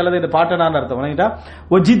வசதி அல்லது இந்த பாட்டனான்னு அர்த்தம்.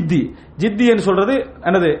 ஜித்தி, ஜித்தி என்று சொல்றது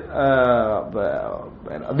என்னது,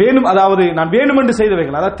 வேணும், அதாவது நான் வேணுமென்று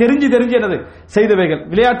செய்தவைகள், அதாவது தெரிஞ்சு என்னது செய்தவைகள்,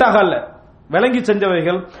 விளையாட்டாக அல்ல, விளங்கி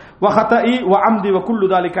செஞ்சவைகள். வஹதஇ வஅம்தி வகுல்லு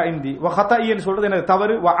தாலிக இந்தி, வஹதஇ என்று சொல்றது எனக்கு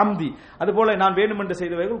தவறு, வஅம்தி அதுபோல நான் வேணுமென்று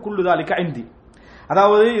செய்தவைகள், குல்லு தாலிக இந்தி.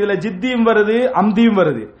 அதாவது இதுல ஜித்தியும் வருது, அம்தியும்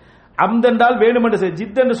வருது. அம்த் என்றால் வேணுமென்று செய்,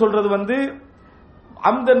 ஜித் என்று சொல்றது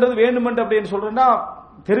அம்த் என்றது வேணுமென்று அப்படின்னு சொல்றேன்னா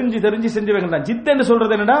தெரிஞ்சு செஞ்சவைகள் தான். ஜித் என்று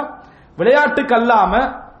சொல்றது என்னன்னா, விளையாட்டுக்கு அல்லாம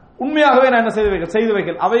உண்மையாகவே நான் என்ன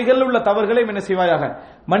செய்தவைகள், அவைகள் உள்ள தவறுகளை என்ன செய்வாயாக,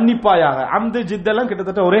 மன்னிப்பாயாக. அம்து ஜித்தெல்லாம்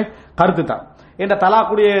கிட்டத்தட்ட ஒரே கருத்து தான். என்ற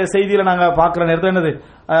தலாக்குடைய செய்தியில நாங்க பாக்குற நேரத்தில் என்னது,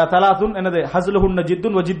 தலாத்துன் என்னது, ஹஸ்லுஹுன்ன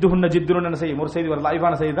ஜித்துன் வ ஜித்துஹுன்ன ஜித்துன் என்ன செய்யும் ஒரு செய்தி வர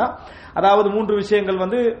லைவான செய்தி தான். அதாவது மூன்று விஷயங்கள்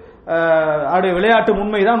அவருடைய விளையாட்டு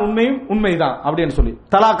உண்மைதான், உண்மையும் உண்மைதான் அப்படின்னு சொல்லி,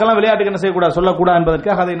 தலாக்கெல்லாம் விளையாட்டுக்கு என்ன செய்யக்கூடாது, சொல்லக்கூடாது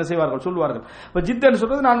என்பதற்காக அதை என்ன செய்வார்கள், சொல்வார்கள். இப்ப ஜித்துன்னு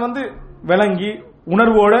சொல்றது நான் விளங்கி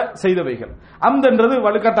உணர்வோட செய்தவைகள். அம்தென்றது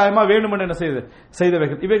வலுக்கட்டாயமா வேணுமென்று என்ன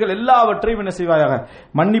செய்தவைகள். இவைகள் எல்லாவற்றையும் என்ன செய்வாயாக,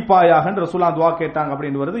 மன்னிப்பாயாக என்று ரசூலுல்லாஹ் துஆ கேட்டாங்க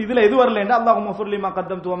அப்படின்னு வருது. இதுல எது வரல என்றால் அல்லாஹும்ம ஃபிர்லி மா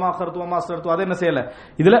கத்தம்து வ மா அഖர்து வ மா அஸ்ரர்து, அதை என்ன செய்யல,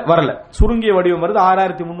 இதுல வரல. சுருங்கிய வடிவம் வருது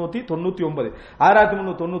 6399,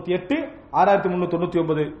 6398,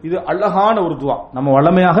 6399. இது அழகான ஒரு துஆ, நம்ம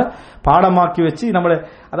வளமையாக பாடமாக்கி வச்சு நம்மள,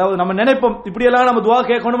 அதாவது நம்ம நினைப்போம் இப்படி எல்லாம் நம்ம துஆ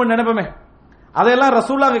கேட்கணும்னு நினைப்போமே, அதையெல்லாம்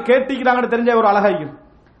ரசூலுல்லாஹ் கேட்டிக்கிறாங்கன்னு தெரிஞ்ச ஒரு அழகாயிக்கும்.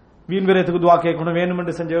 வீண் விரயத்துக்கு துவா கேட்கணும்,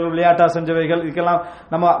 வேணுமென்று செஞ்சவைகள், விளையாட்டா செஞ்சவைகள், இதுக்கெல்லாம்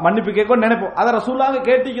நம்ம மன்னிப்பு கேட்கணும்னு நினைப்போம். அதை ரசூலுல்லாஹ்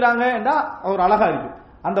கேட்டிக்கிறாங்க என்றா ஒரு அழகா இருக்கு.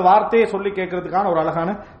 அந்த வார்த்தையை சொல்லி கேட்கறதுக்கான ஒரு அழகான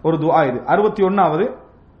ஒரு துஆ இது. 61வது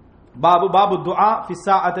பாபு துஆ ஃபி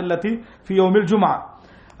ஸாஅத்தி அல்லதி ஃபி யௌமில் ஜும்ஆ,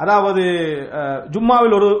 அதாவது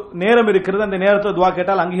ஜும்மாவில் ஒரு நேரம் இருக்கிறது, அந்த நேரத்தில் துஆ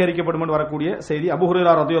கேட்டால் அங்கீகரிக்கப்படும் என்று வரக்கூடிய செய்தி. அபூ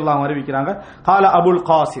ஹுரைரா ரலியல்லாஹு அன்ஹு அறிவிக்கிறாங்க. கால அபுல்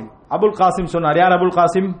காசிம் சொன்னார். யார் அபுல்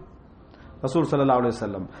காசிம்? ரசூல் ஸல்லல்லாஹு அலைஹி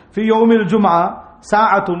வஸல்லம். ஃபி யௌமில் ஜும்ஆ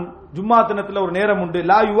சாஅத்துன், ஜும்மா தினத்தில் ஒரு நேரம் உண்டு.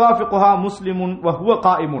 லா யுவாஃபிகுஹா முஸ்லிமுன் வ ஹுவ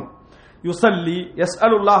காயிமுன் யுஸல்லி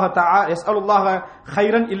யஸ்அலுல்லாஹ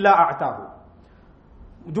கைரன் இல்லா அஅதாஹு.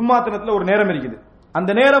 ஜும்மா தினத்தில் ஒரு நேரம் இருக்குது,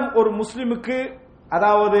 அந்த நேரம் ஒரு முஸ்லிமுக்கு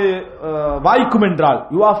அதாவது வாய்க்கும் என்றால்,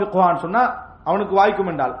 யுவாஃபிகுஹான்னு சொன்னா அவனுக்கு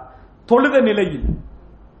வாய்க்கும் என்றால், தொழுத நிலையில்,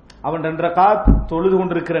 அவன் 2 ரக்காத் தொழுது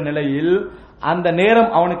கொண்டிருக்கிற நிலையில் அந்த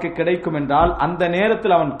நேரம் அவனுக்கு கிடைக்கும் என்றால், அந்த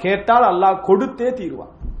நேரத்தில் அவன் கேட்டால் அல்லாஹ் கொடுத்தே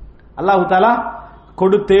தீருவான். அல்லாஹு தஆலா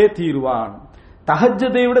கொடுத்தே தீருவான்.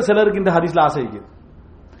 தஹஜ்ஜதை விட சிலருக்கு இந்த ஹதீஸ்ல ஆசை இருக்குது.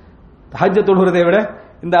 தஹஜ்ஜத் தொழுகிறதை விட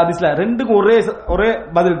இந்த ஹதீஸ்ல ரெண்டுக்கும் ஒரே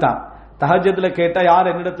பதில் தான். தஹஜ்ஜத்துல கேட்டா யார்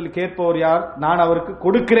என்னிடத்தில் கேட்பவர் யார், நான் அவருக்கு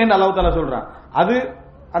கொடுக்கிறேன் அல்லாஹ் தஆலா சொல்றான். அது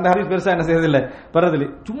அந்த ஹதீஸ் பெருசா என்ன செய்யறதில்லை, வரதில்லை.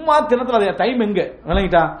 சும்மா தினத்துல அது டைம் எங்க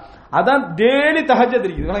விளங்கிட்டா, அதான் டெய்லி தஹஜ்ஜத்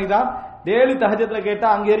இருக்குது விளங்கிட்டா, டெய்லி தஹஜ்ஜத்துல கேட்டா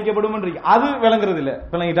அங்கீகரிக்கப்படும், அது விளங்குறது இல்ல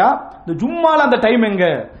விளங்கிட்டா. இந்த ஜும்மால அந்த டைம் எங்க,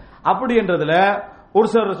 அப்படின்றதுல ஒரு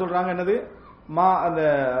சிலர் சொல்றாங்க என்னது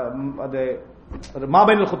அந்த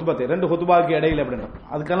மாபைனல் குத்துபத்தை 2 குத்துபாக்கு இடையில அப்படின்ற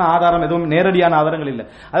அதுக்கெல்லாம் ஆதாரம் எதுவும் நேரடியான ஆதாரங்கள் இல்லை.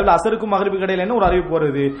 அதுல அசருக்கும் மகரிபுக்கு இடையில என்ன ஒரு அறிவிப்பு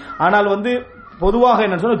வருது. ஆனால் பொதுவாக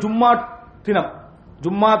என்ன சொன்னா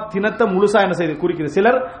ஜும்மா தினத்தை முழுசா என்ன செய்து குறிக்குது.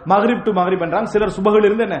 சிலர் மகரிப் டு மகரிப் என்றாங்க, சிலர் சுபகில்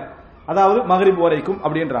இருந்து என்ன அதாவது மகரிப் வரைக்கும்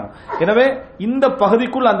அப்படின்றாங்க. எனவே இந்த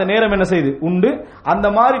பகுதிக்குள் அந்த நேரம் என்ன செய்து உண்டு. அந்த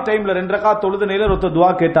மாதிரி டைம்ல 2 ரக்காத் தொழுத நேரம் ஒருத்தர் துவா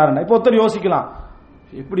கேட்டாருன்னா இப்போ ஒருத்தர் யோசிக்கலாம்,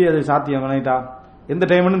 எப்படி அது சாத்தியம் நைட்டா எந்த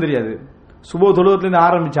டைம்னு தெரியாது, சுப தொழுவத்துல இருந்து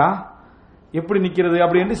ஆரம்பிச்சா எப்படி நிக்கிறது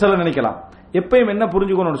அப்படின்னு சிலர் நினைக்கலாம். எப்பயும் என்ன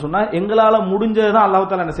புரிஞ்சுக்கணும்னு சொன்னா எங்களால முடிஞ்சதுதான் அல்லாஹ்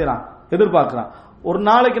தஆலா என்ன செய்யறான் எதிர்பார்க்கிறான். ஒரு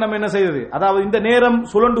நாளைக்கு நம்ம என்ன செய்யுது, அதாவது இந்த நேரம்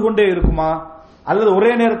சுழண்டு கொண்டே இருக்குமா அல்லது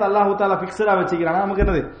ஒரே நேரத்தை அல்லாஹ் தஆலா பிக்ஸடா வச்சுக்கிறானா நமக்கு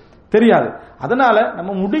என்னது தெரியாது. அதனால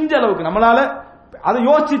நம்ம முடிஞ்ச அளவுக்கு நம்மளால அதை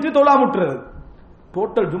யோசிச்சுட்டு தொழாமுட்டுறது.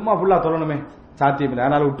 டோட்டல் ஜும்மா ஃபுல்லா தொழணுமே சாத்தியம் இல்லை,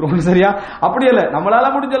 அதனால விட்டுருவோம். சரியா? அப்படி இல்லை, நம்மளால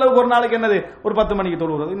முடிஞ்ச அளவுக்கு ஒரு நாளைக்கு என்னது ஒரு 10 மணிக்கு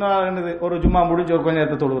தொழுகிறது, இன்னொரு என்னது ஒரு ஜும்மா முடிஞ்சு ஒரு கொஞ்ச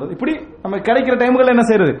நேரத்தை தொழுகிறது. இப்படி நம்ம கிடைக்கிற டைம்கள் என்ன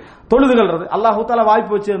செய்யறது தொழுதுகள்றது. அல்லாஹ் தஆலா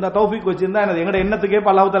வாய்ப்பு வச்சிருந்தா தௌஃபீக் வச்சிருந்தா என்னது எங்கட எண்ணத்துக்கு ஏற்ப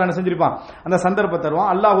அல்லாஹ் தஆலா என்ன செஞ்சிருப்பான் அந்த சந்தர்ப்பத்தை தருவான்.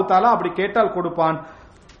 அல்லாஹ் தஆலா அப்படி கேட்டால் கொடுப்பான்.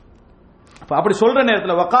 அப்படி சொல்ற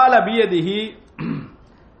நேரத்தில் வகால பியதிஹி,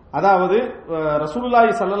 அதாவது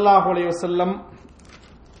ரசூலுல்லாஹி ஸல்லல்லாஹு அலைஹி வஸல்லம்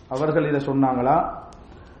அவர்கள் இதை சொன்னாங்களா,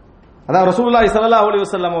 அதாவது ரசூலுல்லாஹி ஸல்லல்லாஹு அலைஹி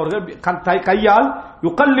வஸல்லம் அவர்கள் கையால்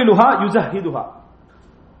யுகல்லிலுஹா யுஜஹிதுஹா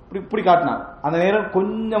இப்படி காட்டினாங்க. அந்த நேரம்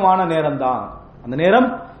கொஞ்சமான நேரம் தான், அந்த நேரம்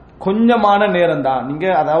கொஞ்சமான நேரம் தான். நீங்க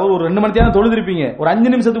அதாவது ஒரு 2 மணி நேரம் தொழுதிருப்பீங்க, ஒரு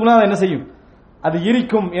 5 நிமிஷத்துக்குள்ள என்ன செய்யும் அது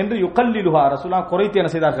இருக்கும் என்று யுகல்லிலுஹா ரசூலுல்லாஹ் குறைத்து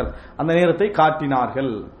என்ன செய்தார்கள் அந்த நேரத்தை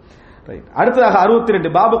காட்டினார்கள். அடுத்ததாக 62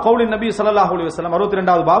 பாபு கௌலின் நபி ஸல்லல்லாஹு அலைஹி வஸல்லம்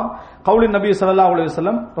 62வது பாப் கௌலின் நபி ஸல்லல்லாஹு அலைஹி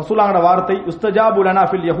வஸல்லம் ரசூலுல்லாஹ்வோட வார்த்தை யுஸ்தஜாபு லனா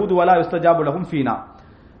ஃபில் யஹூத் வலா யுஸ்தஜாபு லஹும் ஃபீனா.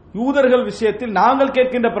 யூதர்கள் விஷயத்தில் நாங்கள்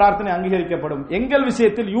கேட்கின்ற பிரார்த்தனை அங்கீகரிக்கப்படும், எங்கள்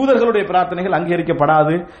விஷயத்தில் யூதர்களுடைய பிரார்த்தனைகள்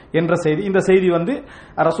அங்கீகரிக்கப்படாது என்ற செய்தி. இந்த செய்தி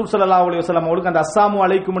ரசூல் ஸல்லல்லாஹு அலைஹி வஸல்லம் அவங்களுக்கு அந்த அஸ்ஸாமு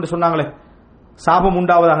அலைக்கும் என்று சொன்னாங்களே சாபம்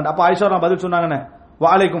உண்டாவதாக. அப்ப ஆயிஷா பதில் சொன்னாங்கன்னு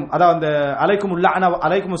வலைக்கும், அதாவது அந்த அலைக்கும் உல்லானா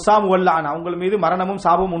அலைக்கும் உஸ்ஸாமு வல்லானா உங்கள் மீது மரணமும்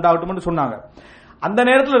சாபமும் உண்டாகட்டும் என்று சொன்னாங்க. அந்த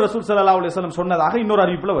நேரத்தில் ரசூல் ஸல்லல்லாஹு அலைஹி வஸல்லம் சொன்னதாக இன்னொரு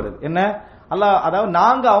அறிவிப்புல வருது. என்ன அல்லாஹ், அதாவது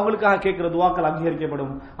நாங்க அவங்களுக்காக கேட்கிற துஆக்கள்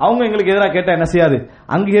அங்கீகரிக்கப்படும், அவங்க எங்களுக்கு எதிராக கேட்டா என்ன செய்யாது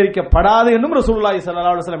அங்கீகரிக்கப்படாது என்றும் ரசூலுல்லாஹி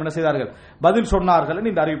ஸல்லல்லாஹு அலைஹி வஸல்லம் என்ன செய்தார்கள் பதில் சொன்னார்கள்.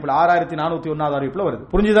 இந்த அறிவிப்புல 6401வது அறிவிப்புல வருது.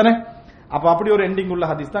 புரிஞ்சுதானே? அப்ப அப்படி ஒரு எண்டிங் உள்ள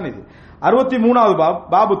ஹதீஸ் தான் இது. 63வது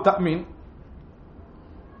பாபு தஅமீன்.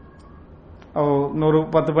 இன்னொரு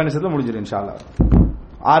 10 நிமிஷத்துல முடிஞ்சிடும் இன்ஷா அல்லாஹ்.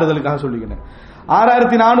 ஆறுதலுக்காக சொல்லிக்கிறேன்.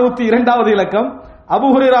 6402வது இலக்கம் அபூ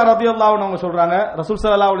ஹுரைரா ரலியல்லாஹு அன்ஹு அவங்க சொல்றாங்க ரசூல்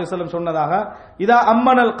ஸல்லல்லாஹு அலைஹி வஸல்லம் சொன்னதாக இதா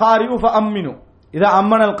அம்மனல் காரியு ஃபஅம்மினு, இதா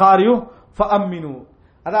அம்மனல் காரியு ஃபஅம்மினு,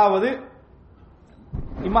 அதாவது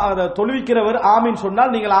தொழுவிக்கிறவர் ஆமீன்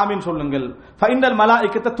சொன்னால் நீங்கள் ஆமீன் சொல்லுங்கள். ஃபஇன்னல்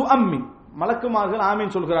மலாயிகத துஅம்மின், மலக்குமார்கள்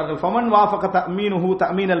ஆமீன் சொல்கிறார்கள். ஃபமன் வாஃபக தஅமீனுஹு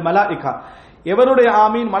தஅமீனல் மலாயிகா, எவருடைய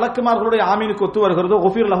ஆமீன் மலக்குமார்களுடைய ஆமீனுக்கு ஒத்து வருகிறதோ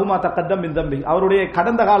குஃபிர் லஹு மா தகத்தம் மின் தம்பி, அவருடைய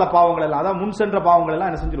கடந்த கால பாவங்கள் எல்லாம் அதாவது முன் சென்ற பாவங்கள் எல்லாம்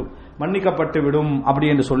என்ன செஞ்சிடும் மன்னிக்கப்பட்டு விடும் அப்படி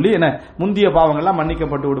என்று சொல்லி என்ன முந்திய பாவங்கள் எல்லாம்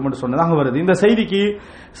மன்னிக்கப்பட்டு விடும் என்று சொன்னதாக வருது. இந்த செய்திக்கு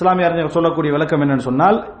இஸ்லாமிய அறிஞர்கள் சொல்லக்கூடிய விளக்கம் என்னன்னு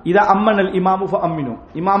சொன்னால் இதா அம்மனல் இமாமு ஃபஅம்மினு,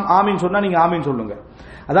 இமாம் ஆமீன் சொன்னா நீங்க ஆமீன் சொல்லுங்க.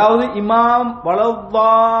 அதாவது இமாம்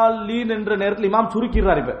வலல்லாலீன் என்ற நேரத்தில் இமாம்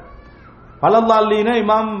சுருக்கிறார். இப்ப வலல்லாலீன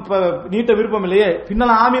இமாம் நீட்ட விருப்பம் இல்லையே,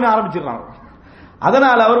 பின்னால ஆமீன் ஆரம்பிச்சிடறாங்க.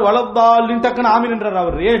 அதனால அவர் வலல்லாலின் டக்குன்னு ஆமீன் என்றார்.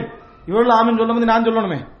 அவர் ஏன் இவர்கள் ஆமீன் சொல்லும் நான்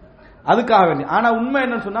சொல்லணுமே அதுக்காக வேண்டி. ஆனா உண்மை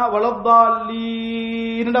என்னன்னு சொன்னா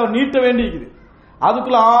வலல்லாலின் அவர் நீட்ட வேண்டி இருக்குது,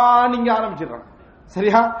 அதுக்குள்ள நீங்க ஆரம்பிச்சிடறாங்க.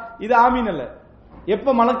 சரியா? இது ஆமீன் அல்ல. எப்ப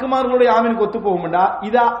மலக்குமார்களுடைய ஆமீனுக்கு ஒத்து போகும்டா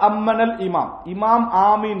இதா அம்மனல் இமாம், இமாம்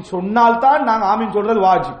ஆமீன் சொன்னால் தான் நாங்க ஆமீன் சொல்றது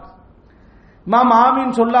வாஜிப். இமாம்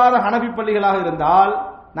ஆமீன் சொல்லாத ஹனபி பள்ளிகளாக இருந்தால்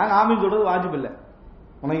நாங்க ஆமீன் சொல்றது வாஜிப் இல்லை.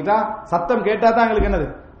 உனக்கு சத்தம் கேட்டா தான் எங்களுக்கு என்னது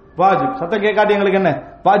வாஜிப், சத்தம் கேட்காட்டி எங்களுக்கு என்ன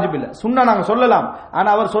வாஜிப் இல்ல. சுன்னா நாங்க சொல்லலாம், ஆனா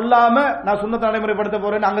அவர் சொல்லாம நான் சுன்னத்தை நடைமுறைப்படுத்த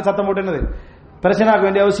போறேன்னு அங்க சத்தம் போட்டு என்னது பிரச்சனை ஆக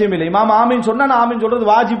வேண்டிய அவசியம் இல்லை. இமாம் ஆமீன் சொன்னா நான் ஆமீன் சொல்றது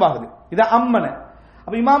வாஜிப் ஆகுது. இத அம்மன.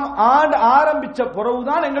 அப்ப இமாம் ஆரம்பிச்ச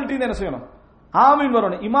பிறகுதான் எங்கள்கிட்ட என்ன செய்யணும் ஆமீன்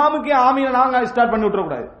வரணும். இமாமுக்கே ஆமீனை நாங்க ஸ்டார்ட் பண்ணி விட்டுற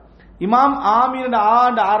கூடாது. இமாம் ஆமீன்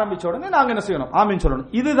ஆரம்பிச்ச உடனே நாங்க என்ன செய்யணும் ஆமீன் சொல்லணும்.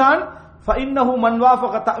 இதுதான் ஃபஇன்னஹு மன்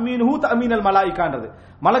வாஃபக தஅமீனுஹு தஅமீனல் மலாயிகான்றது.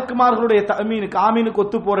 மலக்குமார்களுடைய தஅமீனுக்கு ஆமீனுக்கு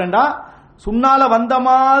ஒத்து போறேன்டா சுன்னால வந்த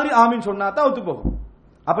மாதிரி ஆமீன் சொன்னா தான் ஒத்து போகும்.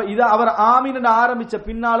 அப்ப இத அவர் ஆமீன் ஆரம்பிச்ச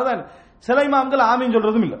பின்னாலதான் சில இமாம்கள் ஆமீன்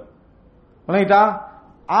சொல்றதும் இல்ல.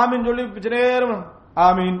 ஆமீன் சொல்லி நேரம்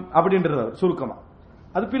ஆமீன் அப்படின்றது சுருக்கமா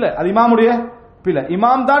அது பிழை, அது இமாமுடைய பிழை.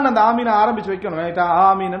 இமாம் தான் அந்த ஆமீனை ஆரம்பிச்சு வைக்கணும்.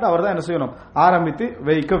 ஆமீன் என்று அவர் தான் என்ன செய்யணும் ஆரம்பித்து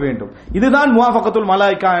வைக்க வேண்டும். இதுதான் முவாஃபகத்துல்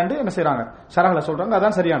மலாயிகா என்று என்ன செய்யறாங்க ஷரஹ்ல சொல்றாங்க,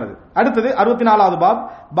 அதான் சரியானது. அடுத்தது 64வது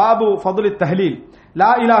பாபு ஃபதுலித் தஹ்லீல்,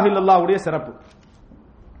 லா இலாஹ இல்லல்லாஹ் உடைய சிறப்பு.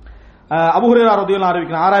 அபூ ஹுரைரா ரலியல்லாஹு அன்ஹு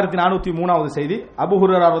அறிவிக்கிறாங்க. 6403வது செய்தி அபூ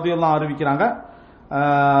ஹுரைரா ரலியல்லாஹு அன்ஹு அறிவிக்கிறாங்க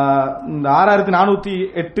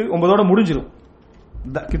 6408 9 முடிஞ்சிரும்.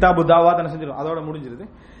 கிதாபு தாவா என்ன செஞ்சிரும், அதோட முடிஞ்சிருது.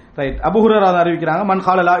 ரைட். அபூ ஹுரைரா அறிவிக்கிறாங்க, மன்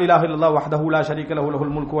கால லா இலாஹா இல்லல்லாஹ் வஹ்தஹு லா ஷரீக லஹு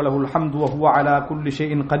லஹுல் முல்கு வ லஹுல் ஹம்து வ ஹுவ அலா குல்லி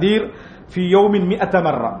ஷைஇன் கதீர் ஃபீ யௌமின் 100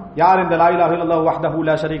 மர்ரா. யார் இந்த லா இலாஹா இல்லல்லாஹ் வஹ்தஹு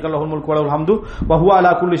லா ஷரீக லஹுல் முல்கு வ லஹுல் ஹம்து வ ஹுவ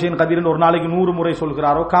அலா குல்லி ஷைஇன் கதீர் ஒரு நாளைக்கு 100 முறை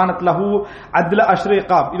சொல்கிறாரோ, கானத் லஹு அத்ல அஷ்ரி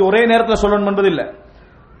ரிகாப். இது ஒரே நேரத்தில் சொல்லணும் என்பது இல்ல,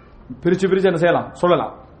 பிரிச்சு பிரிச்சு என்ன செய்யலாம்,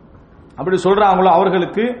 சொல்லலாம். அப்படி சொல்றாங்களோ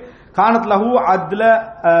அவர்களுக்கு கானத் லஹு அத்ல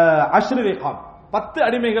அஷ்ரி ரிகாப், 10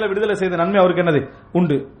 அடிமைகளை விடுதலை செய்த நன்மை அவருக்கு என்னது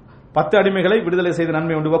உண்டு. 10 அடிமைகளை விடுதலை செய்த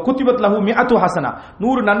நன்மை உண்டு. குத்திபத் லஹு 100 ஹஸனா,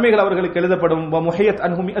 100 நன்மைகள் அவர்களுக்கு எழுதப்படும். வ முஹியத்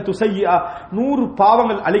அன்ஹு 100 சய்யிஆ, 100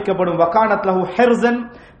 பாவங்கள் அழிக்கப்படும். வ கானத் லஹு ஹிர்ஸன்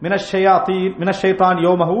மினஷ் ஷயாத்தீன் மினஷ் ஷைத்தான்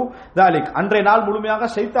யௌமஹு ذلك, அன்றைய நாள் முழுமையாக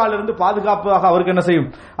ஷைத்தானிலிருந்து பாதுகாப்பாக அவருக்கு என்ன செய்யும்,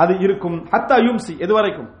 அது இருக்கும். ஹத்தா யும்சி, எது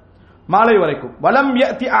வரைக்கும், மாலை வரைக்கும். வலம்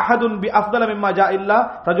யதி அஹதுன் பி அஃதல மிம்மா ஜா இல்லா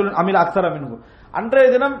ரஜுலுன் அமில அக்ஸர மின்ஹு, அன்றைய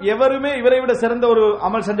தினம் எவருமே இவரை விட சிறந்த ஒரு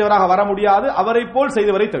அமல் செஞ்சவராக வர முடியாது, அவரை போல்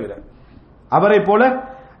செய்தவரை தவிர. அவரை போல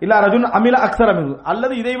இல்ல ரஜுன் அமில அக்ஸர மின்ஹு,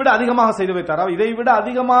 அல்லது இதை விட அதிகமாக செய்தவரை தவிர, இதை விட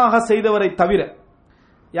அதிகமாக செய்தவரை தவிர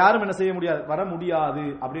யாரும் என்ன செய்ய முடியாது, வர முடியாது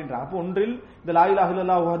அப்படின்ற. அப்போ ஒன்றில் இந்த லா இலாஹா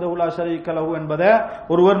இல்லல்லாஹு வஹ்தஹு லா ஷரீக லஹு என்பதை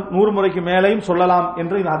ஒருவர் 100 முறைக்கு மேலையும் சொல்லலாம்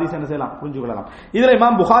என்று இந்த ஹதீஸ் என்ன செய்யலாம், புரிஞ்சு கொள்ளலாம். இதுல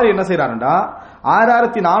இமாம் புகாரி என்ன செய்யறாருன்னா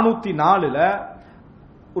 6404ல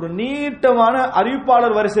ஒரு நீட்டமான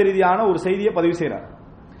அறிவிப்பாளர் வரிசை ரீதியான ஒரு செய்தியை பதிவு செய்யறார்.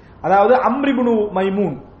 அதாவது அம்ரிபுனு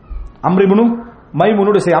மைமூன், அம்ரிபுனு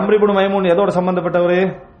மைமூனுடைய செய்தி. அம்ரிபுனு மைமூன் எதோட சம்பந்தப்பட்டவரு,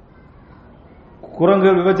 குரங்கு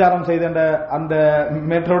விபச்சாரம் செய்த அந்த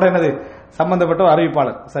மேட்டரோட என்னது சம்பந்தப்பட்ட ஒரு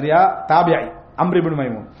அறிவிப்பாளர், சரியா, தாபியாய் அம்ரிபுனு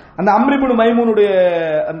மைமூன். அந்த அம்ரிபுனு மைமூனுடைய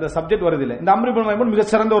அந்த சப்ஜெக்ட் வருது இல்ல, இந்த அம்ரிபுனு மைமூன் மிக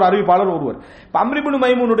சிறந்த ஒரு அறிவிப்பாளர் ஒருவர். இப்ப அம்ரிபுனு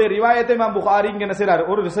மைமூனுடைய ரிவாயத்தை இமாம் புகாரி இங்க என்ன செய்யறாரு,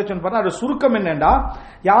 ஒரு ரிசர்ச் பண்ணா அது சுருக்கம் என்னன்னா,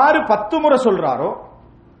 யாரு 10 முறை சொல்றாரோ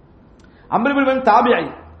அம்ரிபுனு மைமூன் தாபியாய்,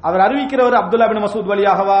 அவர் அறிவிக்கிறவர் அப்துல்லா பின் மசூத்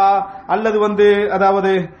வழியாகவா அல்லது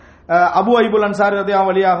அதாவது அபு அய்யூபுல் அன்சாரி ரலியல்லாஹு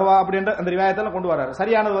வழியாகவா அப்படின்ற அந்த ரிவாயத்தெல்லாம் கொண்டு வராரு.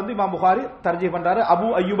 சரியானது இமாம் புகாரி தர்ஜீஹ் பண்றாரு, அபு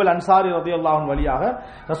அய்யூபுல் அன்சாரி ரலியல்லாஹு அன்ஹு வழியாக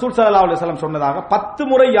ரசூல் ஸல்லல்லாஹு அலைஹி வஸல்லம் சொன்னதாக 10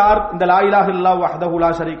 முறை யார் இந்த லா இலாஹா இல்லல்லாஹு வஹ்தஹு லா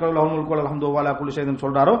ஷரீக லஹு லஹுல் முல்கு வ லஹுல் ஹம்து வ அலா குல்லி ஷைஇன்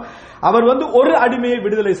சொல்றாரோ, அவர் ஒரு அடிமையை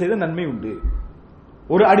விடுதலை செய்த நன்மை உண்டு.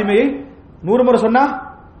 ஒரு அடிமையை 100 முறை சொன்னா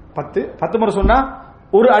 10 முறை சொன்னா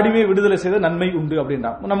ஒரு அடிமையை விடுதலை செய்த நன்மை உண்டு அப்படின்றா.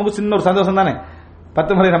 நமக்கு சின்ன ஒரு சந்தோஷம் தானே,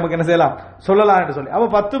 10 முறை நமக்கு என்ன செய்யலாம், சொல்லலாம் என்று சொல்லி. அப்ப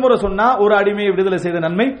 10 முறை சொன்னா ஒரு அடிமையை விடுதலை செய்த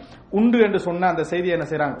நன்மை உண்டு என்று சொன்ன அந்த செய்தியை என்ன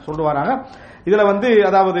செய்யறாங்க, சொல்லுவாங்க. இதுல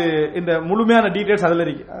அதாவது இந்த முழுமையான டீடைல்ஸ் அதுல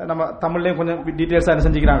இருக்கு. நம்ம தமிழ்லயும் கொஞ்சம் டீடைல்ஸா என்ன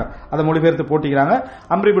செஞ்சுக்கிறாங்க, அதை மொழிபெயர்த்து போட்டிக்கிறாங்க.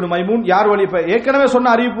 அம்ரி இப்னு மைமூன் யார் வழி, இப்ப ஏற்கனவே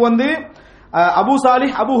சொன்ன அறிவிப்பு அபு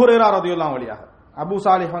சாலிஹ் அபு ஹுரைரா ரலியல்லாஹு வழியாக. அபு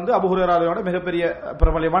சாலிஹ் அபு ஹுரைராவோட மிகப்பெரிய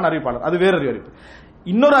பிரபலமான அறிவிப்பாளர், அது வேற அறிவிப்பு.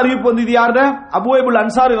 இன்னொரு அறிவிப்பு இது யாருடைய, அபு அய்யூபுல்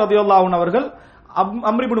அன்சாரி ரலியல்லாஹு அன்ஹு அவர்கள்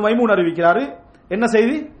அம்ரி இப்னு மைமூன் அறிவிக்கிறாரு. என்ன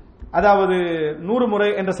செய்தி, அதாவது 100 முறை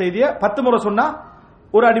என்ற செய்தியை 10 முறை சொன்னா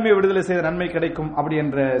ஒரு அடிமை விடுதலை செய்த நன்மை கிடைக்கும் அப்படி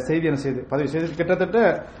என்ற செய்தி என்ன செய்து பதிவு செய்து கிட்டத்தட்ட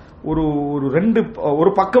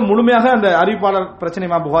ஒரு பக்கம் முழுமையாக அந்த அறிவிப்பாளர் பிரச்சனை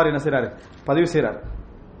இமாம் புகாரி என்ன செய்றாரு, பதிவு செய்றாரு.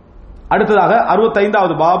 அடுத்ததாக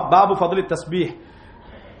 65வது பாபு ஃபதுலி தஸ்பீஹ்,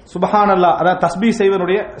 சுப்ஹானல்லாஹ், அதாவது தஸ்பீஹ்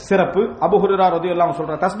செய்வனுடைய சிறப்பு. அபூ ஹுரைரா ரலியல்லாஹு அன்ஹு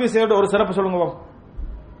சொல்றார், தஸ்பீஹ் செய்வனுடைய ஒரு சிறப்பு சொல்லுங்க.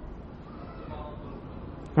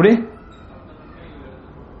 அப்படி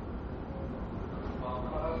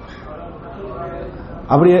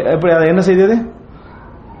அப்படி எப்படி, அதை என்ன செய்தது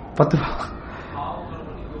 10,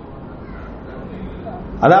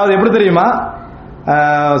 அதாவது எப்படி தெரியுமா,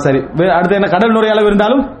 சரி அடுத்து என்ன, கடல் நுரை அளவு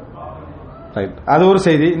இருந்தாலும் ரைட், அது ஒரு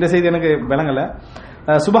செய்தி. இந்த செய்தி எனக்கு விளங்கல.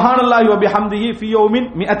 சுப்ஹானல்லாஹி வ பிஹம்திஹி ஃபீ யௌமின்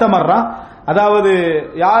 100 மர்ரா, அதாவது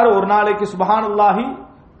யார் ஒரு நாளைக்கு சுப்ஹானல்லாஹி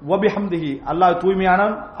வ பிஹம்திஹி, அல்லாஹ்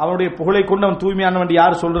தூய்மையானவன், அவனுடைய புகழை கொண்டு அவன் தூய்மையானவன்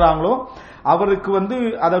யார் சொல்றாங்களோ அவருக்கு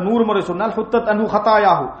அதை 100 முறை சொன்னால் ஹுத்தத் அன்ஹு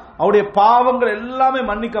ஹதாயாஹு, அவருடைய பாவங்கள் எல்லாமே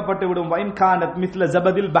மன்னிக்கப்பட்டு விடும். வைன் கானத் மிஸ்ல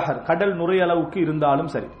ஜபதில் பஹர், கடல் நுரை அளவுக்கு இருந்தாலும்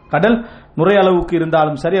சரி, கடல் நுரை அளவுக்கு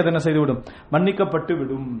இருந்தாலும் சரி, அது என்ன செய்து விடும், மன்னிக்கப்பட்டு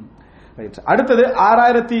விடும். அடுத்தது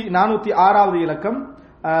 6406வது இலக்கம்.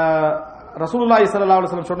 ரசூலுல்லாஹி ஸல்லல்லாஹு அலைஹி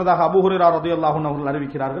வஸல்லம் சொன்னதாக அபூ ஹுரைரா ரலியல்லாஹு அன்ஹு அவர்கள்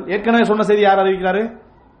அறிவிக்கிறார்கள். ஏற்கனவே சொன்ன செய்தி யார் அறிவிக்கிறாரு,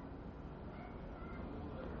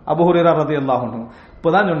 அபூ ஹுரைரா ரலியல்லாஹு அன்ஹு.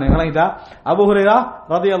 இப்பதான் சொன்னேன், அபூ ஹுரைரா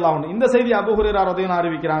ரலியல்லாஹு அன்ஹு. இந்த செய்தி அபூ ஹுரைரா ரலியல்லாஹு அன்ஹு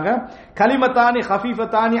அறிவிக்கிறாங்க. கலிமத்தானி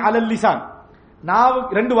ஹஃபீஃபத்தானி அலல் லிசான், நாவு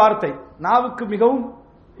 2 வார்த்தை நாவுக்கு மிகவும்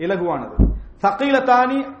இலகுவானது.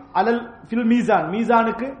 ஸகீலத்தானி அலல் ஃபில் மீசான்,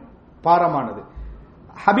 மீசானுக்கு பாரமானது.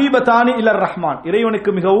 ஹபீபத்தானி இலர் ரஹ்மான், இறைவனுக்கு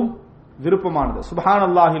மிகவும் விருப்பமானது.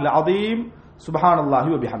 சுப்ஹானல்லாஹில் அஸீம் சுப்ஹானல்லாஹி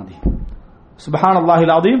வ பிஹம்திஹி,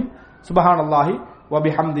 சுப்ஹானல்லாஹில் அஸீம் சுப்ஹானல்லாஹி வ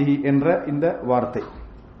பிஹம்திஹி என்ற இந்த வார்த்தை.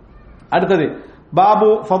 அடுத்தது பாபு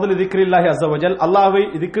ஃபதுல் திக்ரில்லாஹி அஸ்ஸ வஜல், அல்லாஹ்வை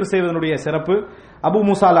திக்ர் செய்வதனுடைய சிறப்பு. அபூ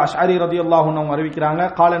மூஸா அல்-அஷ்அரி ரலியல்லாஹு அன்ஹு அறிவிக்கிறாங்க,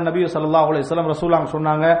 கால நபி ஸல்லல்லாஹு அலைஹி வஸல்லம் ரசூலுல்லாஹ்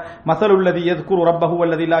சொன்னாங்க, மஸலுல் லதி யذ்குரு ரப்பஹு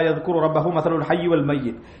வல்லதி லா யذ்குரு ரப்பஹு மஸலுல் ஹய்ய் வல்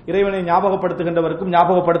மய்யித். இறைவனை ஞாபகப்படுத்துகின்றவருக்கும்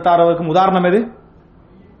ஞாபகப்படுத்தாதவருக்கும் உதாரணம் எது?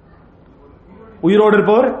 உயிரோடு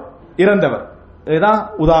இருப்பவர், இறந்தவர். இதுதான்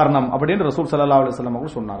உதாரணம் அப்படின்னு ரசூல் ஸல்லல்லாஹு அலைஹி வஸல்லம்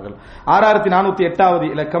அவர்கள் சொன்னார்கள். 6408வது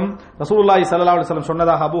இலக்கம் ரசூலுல்லாஹி ஸல்லல்லாஹு அலைஹி வஸல்லம்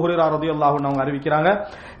சொன்னதாக அபூ ஹுரைரா ரலியல்லாஹு அன்ஹு அவங்க அறிவிக்கிறாங்க,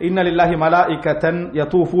 இன்ன லில்லாஹி மலாயிகத்தன்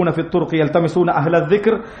யதூஃபூன ஃபித் துர்கி யல்தமிஸூன அஹ்லல்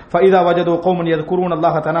ذிக்ர் ஃபஇதா வஜது கௌமன் யذ்குரூன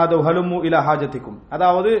அல்லாஹ தனாதவ் ஹலுமு இலா ஹாஜத்திக்கும்.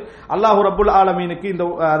 அதாவது அல்லாஹ் ரப்புல் ஆலமீனுக்கு இந்த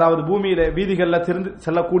அதாவது பூமியில வீதிகள்ல திரிந்து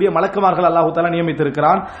செல்லக்கூடிய மலக்குமார்கள் அல்லாஹ் தஆலா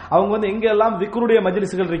நியமித்திருக்கிறான். அவங்க எங்க எல்லாம் zikruடைய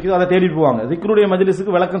மஜ்லிஸ்கள் இருக்குதோ அதை தேடி போவாங்க. zikruடைய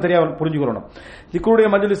மஜ்லிஸுக்கு விளக்கம் தெரியா புரிஞ்சுக்கணும். zikruடைய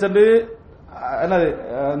மஜ்லிஸ் வந்து என்னது,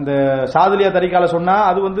 இந்த ஷாதுலியா தரிகால சொன்னா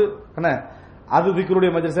அது என்ன, அது திக்ருடைய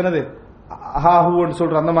மஜ்லிஸ் என்னது ஹாஹுன்னு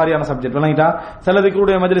சொல்ற அந்த மாதிரியான சப்ஜெக்ட் விளங்கிட்டா. சில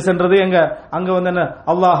திக்ருடைய மஜ்லிஸ்ன்றது எங்க அங்க என்ன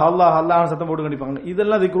அல்லாஹ் அல்லாஹ் அல்லாஹ் சத்தம் போட்டு கண்டிப்பாங்க.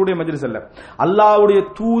 இதெல்லாம் திக்ருடைய மஜ்லிஸ் அல்ல. அல்லாஹ்வுடைய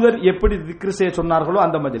தூதர் எப்படி திக்ர் செய்ய சொன்னார்களோ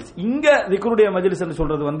அந்த மஜ்லிஸ். இங்க திக்ருடைய மஜ்லிஸ் என்று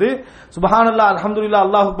சொல்றது சுப்ஹானல்லாஹ் அல்ஹம்துலில்லாஹ்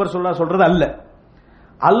அல்லாஹ் அக்பர் சொல்றது அல்ல.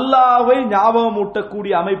 அல்லாஹ்வை ஞாபகம்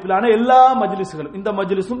ஊட்டக்கூடிய அமைப்பிலான எல்லா மஜ்லிஸ்களும், இந்த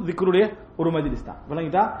மஜ்லிஸும் திக்ருடைய ஒரு மஜ்லிஸ் தான்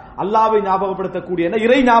விளங்கிட்டா. அல்லாஹ்வை ஞாபகப்படுத்தக்கூடிய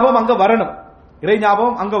இறை ஞாபகம் அங்க வரணும், இறை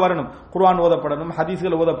ஞாபகம் அங்க வரணும். குர்ஆன் ஓதப்படணும்,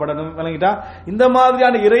 ஹதீஸ்கள் ஓதப்படணும் விளங்கிட்டா. இந்த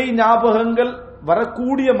மாதிரியான இறை ஞாபகங்கள்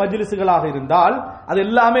வரக்கூடிய மஜ்லிஸ்களாக இருந்தால் அது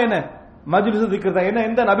எல்லாமே என்ன மஜ்லிஸ் திக்ர் தான். என்ன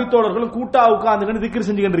எந்த நபித்தோழர்களும் கூட்டா உட்கார்ந்து திக்ர்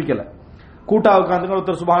செஞ்சுக்கிட்டு இருக்கல. கூட்டா உட்கார்ந்து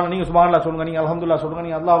ஒருத்தர் சுப்ஹான, நீங்க சுப்ஹானல்லாஹ் சொல்லுங்க, நீங்க அல்ஹம்துலில்லாஹ் சொல்லுங்க,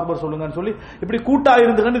 நீங்க அல்லாஹ் அக்பர் சொல்லுங்கன்னு சொல்லி இப்படி கூட்டா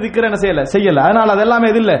இருந்துக்கிட்டு திக்ர் என்ன செய்யல. அதனால அதெல்லாம்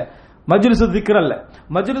எது இல்ல, மஜ்லிஸ் திக்ர் அல்ல.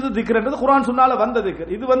 மஜ்லிஸ் திக்ர்ன்றது குர்ஆன் சுன்னால வந்த திக்ர்.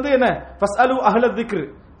 இது என்ன ஃபஸ்அலு அஹ்ல திக்ர்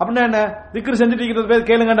அப்படின்னா என்ன, திக்ர் செஞ்சுட்டு இருக்கிறது பேர்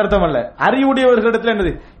கேளுங்கன்னு அர்த்தம் அல்ல. அறிவுடையவர்களிடத்துல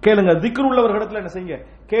என்னது கேளுங்க, திக்ர் உள்ளவர்களிடத்துல என்ன செய்யுங்க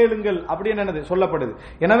கேளுங்கள் அப்படின்னு என்னது சொல்லப்படுது.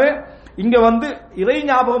 எனவே இங்க இறை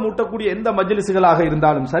ஞாபகம் ஊட்டக்கூடிய எந்த மஜ்லிஸ்களாக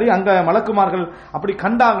இருந்தாலும் சரி, அங்க மலக்குமார்கள் அப்படி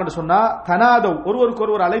கண்டாங்கன்னு சொன்னா தனாதவ் ஒருவருக்கு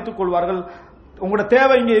ஒருவர் அழைத்துக் கொள்வார்கள். உங்களோட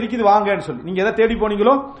தேவை இங்க இருக்குது வாங்கன்னு சொல்லி, நீங்க எதை தேடி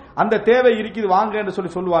போனீங்களோ அந்த தேவை இருக்குது வாங்கன்னு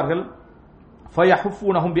சொல்லி சொல்லுவார்கள்.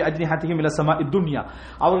 ஃபயஹுஃபூனஹும் பிஅஜ்னிஹதிஹிம் இலா ஸமாஇத் துன்யா.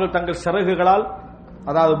 அவர்கள் தங்கள் சிறகுகளால்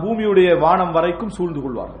அதாவது பூமியுடைய வானம் வரைக்கும் சூழ்ந்து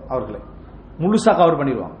கொள்வார்கள். அவர்களை முழுசா கவர்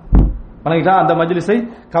பண்ணிடுவாங்க. அந்த மஜ்லிஸை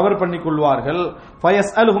கவர் பண்ணி கொள்வார்கள்.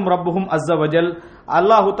 ஃபயஸ்அலுஹும் ரப்புஹும் அஸ்ஸ வஜல்.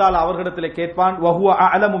 அல்லாஹ் தஆலா அவர்களிடத்திலே கேட்பான், வஹுவ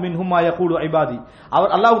அஅலமு மின்ஹும் மா யகூலு இபாதி.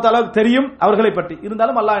 அவர் அல்லாஹ் தஆலாவுக்கு தெரியும் அவர்களை பற்றி,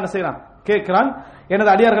 இருந்தாலும் அல்லாஹ் என்ன செய்றான் கேட்கிறான், எனது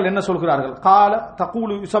அடியார்கள் என்ன சொல்கிறார்கள். கால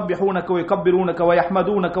தகூலு யுஸப்பிஹூனக வ யகப்பிரூனக வ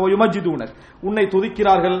யஹ்மதூனக வ யுமஜ்ஜிதூனக. உன்னை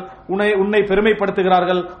துதிக்கிறார்கள், உன்னை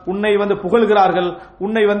பெருமைப்படுத்துகிறார்கள், உன்னை புகழ்கிறார்கள்,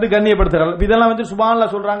 உன்னை கண்ணியப்படுத்துகிறார்கள். இதெல்லாம்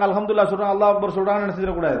சுப்ஹானல்லாஹ் சொல்றாங்க, அல்ஹம்துலில்லாஹ் சொல்றாங்க, அல்லாஹ் அக்பர் சொல்றாங்க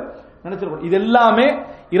நினைச்சிடக்கூடாது. இது எல்லாமே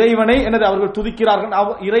இறைவனை அவர்கள் துதிக்கிறார்கள்,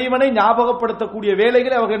 இறைவனை ஞாபகப்படுத்தக்கூடிய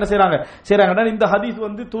வேலைகளை அவர்கள் என்ன செய்றாங்க. இந்த ஹதீஸ்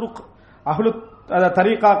துருக் அஹ்லு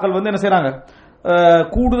தரீகாக்கள் என்ன செய்றாங்க,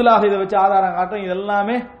 கூடுதலாக இதை வச்சு ஆதாரம் காட்டும். இது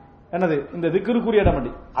எல்லாமே என்னது இந்த திக்ருக்குரிய இடம்.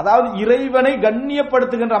 அதாவது இறைவனை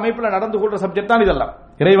கண்ணியப்படுத்துகின்ற அமைப்பில் நடந்து கொள்ற சப்ஜெக்ட் தான் இதெல்லாம்.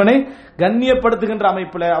 இறைவனை கண்ணியப்படுத்துகின்ற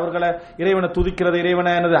அமைப்பில் அவர்களை இறைவனை துதிக்கிறது,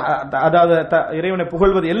 இறைவனை அதாவது இறைவனை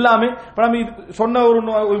புகழ்வது எல்லாமே. நம்ம சொன்ன ஒரு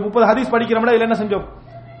 30 ஹதீஸ் படிக்கிறோம்னா இதுல என்ன செஞ்சோம்,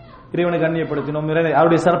 இறைவனை கண்ணியப்படுத்தினோம்,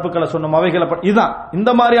 அவருடைய சிறப்புகளை சொன்னோம், அவைகளை இதுதான். இந்த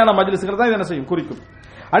மாதிரியான மஜ்லிஸ்கள் தான் என்ன செய்யும் குறிக்கும்.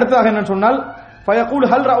 அடுத்ததாக என்ன சொன்னால், ஃபயகூல்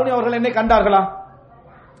ஹல் ரவுனி, அவர்கள் என்னை கண்டார்களா,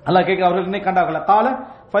 அல்லாஹ் கேட்க அவர்கள் என்னை கண்டார்களா. கால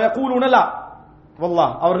ஃபயகூலுன லா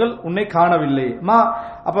வல்லாஹ், அவர்கள் உன்னை காணவில்லை.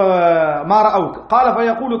 அப்ப மா ரஅவுக். கால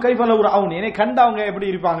ஃபயகூலு கைஃப லவ் ரஅவுனி, என்னை கண்டவங்க எப்படி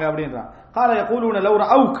இருப்பாங்க அப்படின்றான். கால யகூலுன லவ்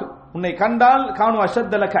ரஅவுக், உன்னை கண்டால் கானு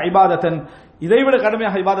அஷத்த லக இபாதத்தன், இதைவிட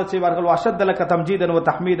கடுமையாக இபாதத் செய்வார்கள். அஷத்த லக தம்ஜீதன் வ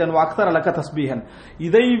தஹ்மீதன் வ அக்ஸர லக தஸ்பீஹன்,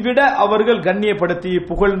 இதைவிட அவர்கள் கண்ணியப்படுத்தி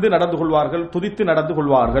புகழ்ந்து நடந்து கொள்வார்கள், துதித்து நடந்து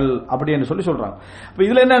கொள்வார்கள் அப்படி என்று சொல்றாங்க. இப்ப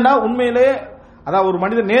இதுல என்னன்னா, உண்மையிலே அதாவது ஒரு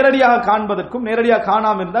மனிதர் நேரடியாக காண்பதற்கும் நேரடியாக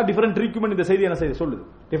காணாம இருந்தா டிஃபரெண்ட் ட்ரீட்மெண்ட் இந்த செய்தி என்ன செய்யுது சொல்லுது.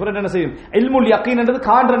 டிஃபரெண்ட் என்ன செய்யும், இல்முல் யகீன் என்றது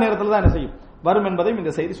காண்ற நேரத்தில் தான் என்ன செய்யும் வரும் என்பதையும்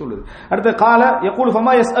இந்த செய்தி சொல்லுது. அடுத்து கால யகூல்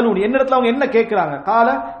ஃபமா யஸ்அலூனி, என்னிடத்துல அவங்க என்ன கேட்கிறாங்க. கால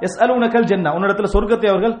யஸ்அலூனகல் ஜன்னah, உன்னிடத்துல சொர்க்கத்தை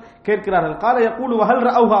அவர்கள் கேட்கிறார்கள். கால யகூலு வஹல்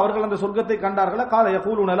ரஅவுஹா, அவர்கள் அந்த சொர்க்கத்தை கண்டார்களா. கால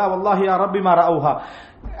யகூலுன லா வல்லாஹி யா ரப்பி மா ரஅவுஹா,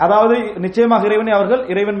 அதாவது நிச்சயமாக இறைவனை அவர்கள்,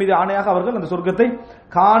 இறைவன் மீது ஆணையாக அவர்கள் அந்த சொர்க்கத்தை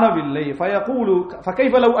காணவில்லை. ஃபயகூலு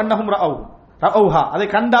ஃபகைஃப லவ் அன்னஹும் ரஅவுஹா, அதை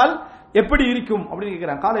கண்டால் எப்படி இருக்கும் அப்படின்னு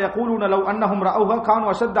கேட்கிறாங்க. கால யகூலுன லவ் அன்னஹும் ரஅவுஹா கானு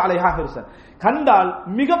அஷத்த அலைஹா ஹிர்ஸன், கண்டால்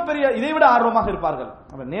மிகப்பெரிய இதைவிட ஆர்வமாக இருப்பார்கள்.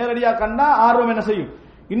 நேரடியாக கண்டா ஆர்வம் என்ன செய்யும்,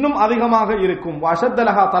 இன்னும் அதிகமாக இருக்கும். வஅஷத்த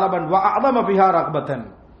லஹா தலபன் வஅஅதம பிஹா ரக்பத்தன்,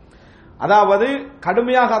 அதாவது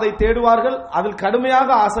கடுமையாக அதை தேடுவார்கள், அதில் கடுமையாக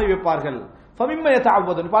ஆசை வைப்பார்கள். ஃபமிம்ம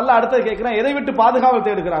யதஅவ்வதுன், இப்ப அல்லாஹ் அடுத்து கேட்கிறான், எதை விட்டு பாதுகாவல்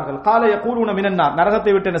தேடுகிறார்கள். கால யகூலுன மினன்னார்,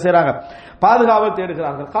 நரகத்தை விட்டு என்ன செய்றாங்க பாதுகாவல்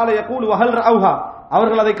தேடுகிறார்கள். கால யகூலு வஹல் ரஅவுஹா,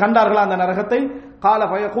 அவர்கள் அதை கண்டார்களா அந்த நரகத்தை. கால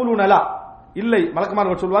ஃபயகூலுன லா, இல்லை,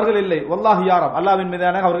 மலக்குமார்கள் சொல்வார்கள் இல்லை. வல்லாஹி யா ரப், அல்லாஹ்வின்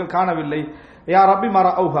மீதான அவர்கள் காணவில்லை. யா ரப்பி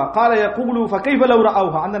மரஅவுஹா கால யகூலு ஃபகைஃப லவ்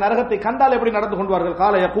ரஅவுஹா, அந்த நரகத்தை கண்டால் எப்படி நடந்து கொள்வார்கள்?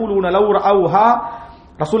 கால யகூலுன லவ் ரஅவுஹா,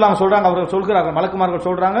 ரசூலுல்லாஹ் சொல்றாங்க, அவர்கள் சொல்கிறார்கள், மலக்குமார்கள்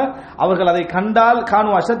சொல்றாங்க, அவர்கள் அதை கண்டால்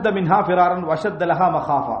கானு அஷத்த மின்ஹா ஃபிராரன் வஷத்த லஹா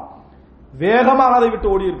மகாஃபா, வேகமாக அதை விட்டு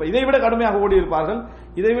ஓடி இருப்பார்கள், இதை விட கடுமையாக ஓடி இருப்பார்கள்,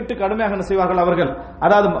 இதை விட்டு கடுமையாக என்ன செய்வார்கள் அவர்கள்,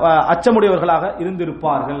 அதாவது அச்சமுடையவர்களாக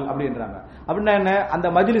இருந்திருப்பார்கள் அப்படின்றாங்க. அப்படின்னா என்ன, அந்த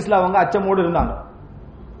மஜ்லிஸ்ல அவங்க அச்சமோடு இருந்தாங்க,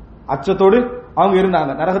 அச்சத்தோடு அவங்க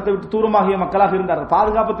இருந்தாங்க, நரகத்தை விட்டு தூரமாகிய மக்களாக இருந்தார்கள்.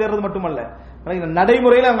 பாதுகாப்பு தேர்றது மட்டுமல்ல,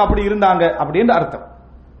 நடைமுறையில் அவங்க அப்படி இருந்தாங்க அப்படின்னு அர்த்தம்.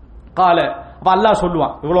 கால அப்ப அல்லாஹ்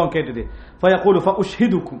சொல்லுவான், இவ்வளவு கேட்டுட்டு, ஃபயகூலு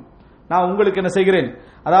ஃபஉஷ்ஹிதுக்கும், நான் உங்களுக்கு என்ன செய்கிறேன்,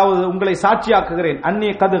 அதாவது உங்களை சாட்சியாக்குகிறேன், அன்னி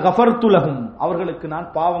கது கஃபர்து லஹும், அவர்களுக்கு நான்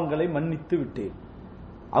பாவங்களை மன்னித்து விட்டேன்,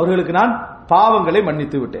 அவர்களுக்கு நான் பாவங்களை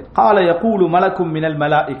மன்னித்து விட்டேன். கால யகூலு மலக்கும் மினல்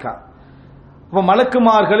மலாயிகா, அப்ப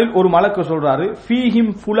மலக்குமார்களில் ஒரு மலக்கு சொல்றாரு,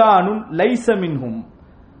 ஃபீஹிம் ஃபுலானுன் லைஸ மின்ஹும்,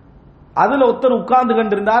 அதுல ஒருத்தர் உட்கார்ந்து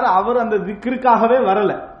கண்டிருந்தார், அவர் அந்த திக்ருக்காகவே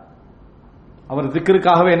வரல, அவர்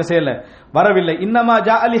திக்ருக்காகவே என்ன செய்யல, வரவில்லை. இன்னமா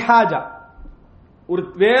ஜாஅலி ஹாஜா, ஒரு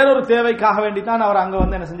வேறொரு தேவைக்காக வேண்டி தான் அவர் அங்க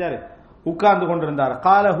வந்து என்ன செஞ்சாரு, உட்கார்ந்து கொண்டிருந்தார்.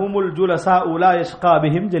 கால ஹுமுல் ஜுலசா உலா யஷ்கா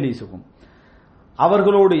பிஹிம் ஜலீசுகும்,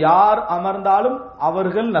 அவர்களோடு யார் அமர்ந்தாலும்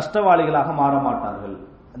அவர்கள் நஷ்டவாளிகளாக மாற மாட்டார்கள்.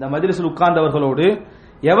 அந்த மஜ்லிஸில் உட்கார்ந்தவர்களோடு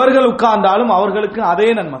எவர்கள் உட்கார்ந்தாலும் அவர்களுக்கு அதே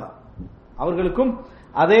நன்மை தான், அவர்களுக்கும்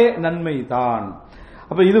அதே நன்மை தான்.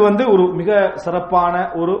 அப்ப இது வந்து ஒரு மிக சிறப்பான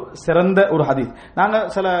ஒரு சிறந்த ஒரு ஹதீஸ். நாங்க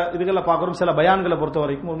சில இதுகளை பார்க்கிறோம், சில பயான்களை பொறுத்த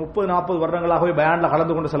வரைக்கும் ஒரு 30-40 வருடங்களாகவே பயான்ல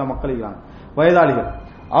கலந்து கொண்ட சில மக்கள் இருக்காங்க, வயதாளிகள்.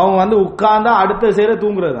 அவங்க வந்து உட்கார்ந்தா அடுத்த செய்யற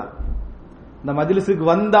தூங்குறது தான். இந்த மஜ்லிஸுக்கு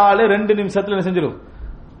வந்தாலே 2 நிமிஷத்துல என்ன செஞ்சிடும்,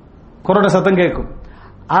 கொரோட சத்தம் கேட்கும்.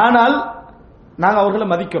 ஆனால் நாங்க அவர்களை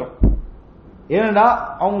மதிக்கிறோம். ஏனென்றா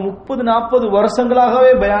அவங்க 30-40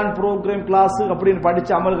 வருஷங்களாகவே பயான் ப்ரோக்ராம் கிளாஸ் அப்படின்னு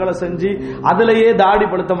படிச்சு அமல்களை செஞ்சு அதிலேயே தாடி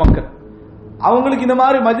படுத்த மக்கள். அவங்களுக்கு இந்த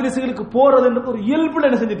மாதிரி மஜ்லிஸ்களுக்கு போறதுன்றது ஒரு இயல்புல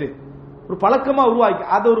என்ன செஞ்சுட்டு ஒரு பழக்கமா உருவாக்கி,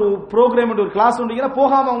 அது ஒரு ப்ரோக்ராம் ஒரு கிளாஸ் உண்டீங்கன்னா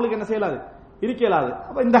போகாம அவங்களுக்கு என்ன செய்யலாது, இருக்கலாது.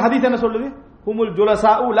 அப்ப இந்த ஹதீஸ் என்ன சொல்லுது, ஹுமுல்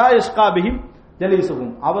ஜுலசாஉ லா யஷ்கா பிஹிம்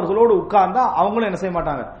ஜலீசுஹும், அவர்களோடு உட்கார்ந்தா அவங்களும் என்ன செய்ய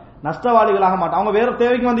மாட்டாங்க, நஷ்டவாளிகளாக மாட்டாங்க. அவங்க வேற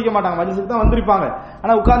தேவைக்கு வந்திக்க மாட்டாங்க, மஜ்லிஸுக்கு தான் வந்திருப்பாங்க.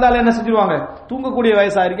 ஆனா உட்கார்ந்தால என்ன செஞ்சிருவாங்க, தூங்கக்கூடிய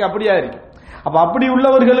வயசா இருக்கு, அப்படியா இருக்கு. அப்ப அப்படி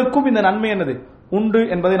உள்ளவர்களுக்கும் இந்த நன்மை என்னது உண்டு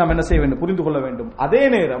என்பதை நாம் என்ன செய்ய வேண்டும், புரிந்து கொள்ள வேண்டும். அதே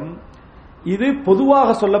நேரம் இது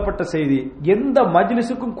பொதுவாக சொல்லப்பட்ட செய்தி, எந்த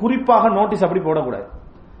மஜ்லிஸுக்கும் குறிப்பாக நோட்டீஸ் அப்படி போடக்கூடாது.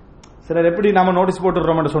 சிலர் எப்படி நாம நோட்டீஸ்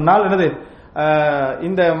போட்டுறோம் என்று சொன்னால் என்னது,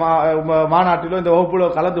 இந்த மாநாட்டிலோ இந்த வகுப்புல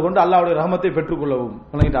கலந்து கொண்டு அல்லாஹ்வுடைய ரஹமத்தை பெற்றுக்கொள்ளவும்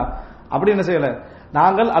அப்படி என்ன செய்யல,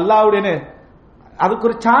 நாங்கள் அல்லாஹ்வுடைய அதுக்கு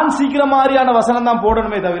ஒரு சான்ஸ் சீக்கிர மாதிரியான வசனம் தான்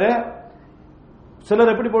போடணுமே தவிர,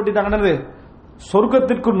 சிலர் எப்படி போட்டிட்டாங்க,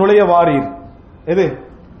 சொர்க்கத்திற்கு நுழைய வாரீர், எது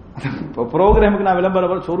ப்ரோக்ராமுக்கு நான்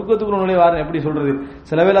விளம்பரம் சொர்க்கத்துக்கு நுழைய வாரேன் எப்படி சொல்றது,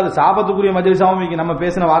 சில வேளை அது சாபத்துக்குரிய மஜ்லிஸாவும் நம்ம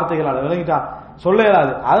பேசின வார்த்தைகளால் விளங்கிட்டா சொல்ல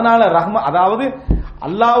இயலாது. அதனால அதாவது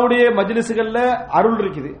அல்லாஹ்வுடைய மஜ்லிஸுகள்ல அருள்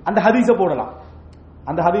இருக்குது, அந்த ஹதீஸை போடலாம்,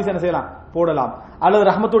 அந்த ஹதீஸ் என்ன செய்யலாம் போடலாம். அல்லது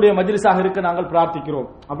ரஹ்மத்துடைய மஜ்லிஸாக இருக்க நாங்கள் பிரார்த்திக்கிறோம்,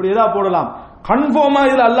 அப்படி ஏதாவது போடலாம். கன்ஃபார்மா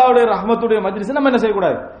இதுல அல்லாஹ்வுடைய ரஹ்மத்துடைய மஜ்லிஸ் நம்ம என்ன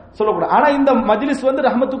செய்யக்கூடாது, சொல்லக்கூடாது. ஆனா இந்த மஜ்லிஸ் வந்து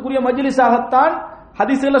ரஹ்மத்துக்குரிய மஜ்லிஸாகத்தான்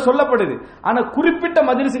ஹதீஸ்ல சொல்லப்படுது. ஆனா குறிப்பிட்ட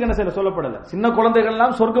மஜ்லிஸுக்கு என்ன செய்யல சொல்லப்படல. சின்ன குழந்தைகள்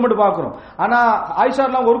எல்லாம் சொர்க்கம் மட்டும் பார்க்கிறோம். ஆனா ஆயிஷா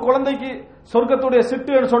எல்லாம் ஒரு குழந்தைக்கு சொர்க்கத்துடைய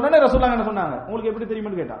சிட்டு சொன்னே ரசூலுல்லாஹ் என்ன சொன்னாங்க, உங்களுக்கு எப்படி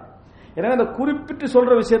தெரியும்னு கேட்டாங்க. எனவே இந்த குறிப்பிட்டு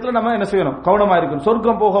சொல்ற விஷயத்துல நம்ம என்ன செய்யணும், கவனமா இருக்கணும்.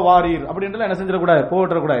 சொர்க்கம் போக வாரீர் அப்படின்றத என்ன செஞ்சிடக்கூடாது,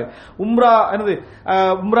 போகக்கூடாது. உம்ரா என்னது,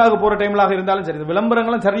 உம்ராவுக்கு போற டைம்லாக இருந்தாலும் சரி,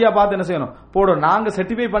 விளம்பரங்களும் சரியா பார்த்து என்ன செய்யணும் போடணும். நாங்க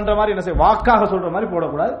செட்டிஃபை பண்ற மாதிரி என்ன செய்யும், வாக்காக சொல்ற மாதிரி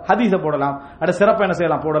போடக்கூடாது. ஹதீஸை போடலாம், அட சிறப்பா என்ன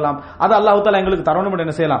செய்யலாம் போடலாம், அது அல்லாஹ் தஆலா எங்களுக்கு தரணும்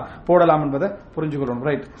என்ன செய்யலாம் போடலாம் என்பதை புரிஞ்சுக்கிறோம்.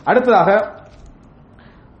 ரைட். அடுத்ததாக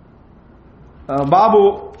பாபு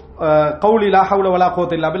கௌலி லா ஹவ்ல வலா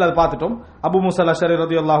குவத்த இல்லா பில்லாஹ், அது பார்த்துட்டோம். அபூ மூஸா அல்-அஷ்அரி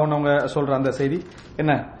ரலியல்லாஹு அன்ஹு அவங்க சொல்ற அந்த செய்தி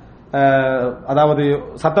என்ன, அதாவது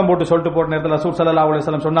சத்தம் போட்டு சொல்லிட்டு போட்ட நேரத்தில் ரசூல் ஸல்லல்லாஹு அலைஹி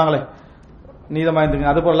வஸல்லம் சொன்னாங்களே நீதமா இருந்துங்க,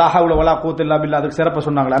 அது போல லா ஹவ்ல வலா குவத்த இல்லா பில்லாஹ் அதுக்கு சிறப்பா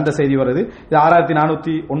சொன்னாங்களே, அந்த செய்தி வருது. இது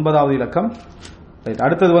 6409வது இலக்கம். ரைட்.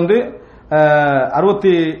 அடுத்தது வந்து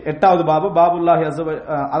 68வது பாபு, பாபுல்லாஹி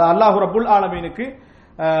அது அல்லாஹ் ரப்புல் ஆலமீனுக்கு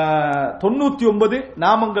 99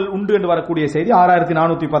 நாமங்கள் உண்டு என்று வரக்கூடிய செய்தி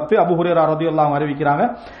 6410. அபூ ஹுரைரா ரலியல்லாஹு அன்ஹு அறிவிக்கிறாங்க,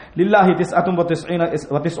 லில்லாஹி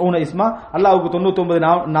 99 இஸ்மா, அல்லாஹ்வுக்கு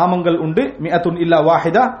 99 நாமங்கள் உண்டு. மிஅத்துன் இல்லா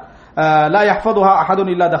வாஹிதா லா யஹ்ஃபதுஹா அஹதுன்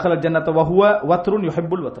இல்லா தഖலல் ஜன்னத வஹுவ வத்ருன்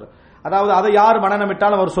யுஹிப்புல் வத்ர். அதாவது அதை யார்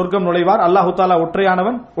மனனமிட்டால் அவர் சொர்க்கம் நுழைவார். அல்லாஹ் தஆலா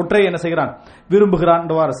ஒற்றையானவன், ஒற்றை என்ன செய்கிறான் விரும்புகிறான்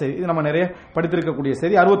என்ற செய்தி. இது நம்ம நிறைய படித்திருக்கக்கூடிய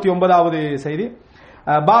செய்தி. 69வது செய்தி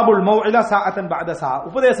பாபுல் மௌஇலா சாஅத்தன் பஅத சா,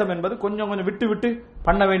 உபதேசம் என்பது கொஞ்சம் கொஞ்சம் விட்டு விட்டு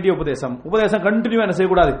பண்ண வேண்டிய உபதேசம். உபதேசம் கண்டினியூ என்ன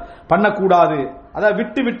செய்யக்கூடாது, பண்ணக்கூடாது, அதாவது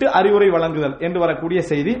விட்டு விட்டு அறிவுரை வழங்குதல் என்று வரக்கூடிய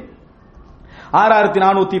செய்தி.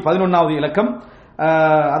 6411வது இலக்கம்,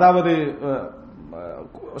 அதாவது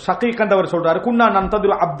ஷகீக் கண்டவர் சொல்றாரு, குன்னா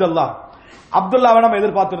நன்ததிரு அப்துல்லாவை நம்ம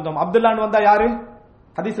எதிர்பார்த்திருந்தோம். அப்துல்லான்னு வந்தா யாரு?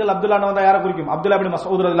 ஹதீஸ்ல அப்துல்லான்னு வந்தா யாரை குறிக்கும்? அப்துல்லா இப்னு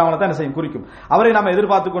மஸ்ஊத் ரலியல்லாஹு அன்ஹு தான் என்ன செய்யும், குறிக்கும். அவரை நாம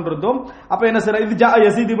எதிர்பார்த்து கொண்டிருந்தோம். அப்ப என்ன செய்யற, இது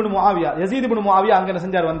யஸீத் இப்னு முஆவியா. யஸீத் இப்னு முஆவியா அங்க என்ன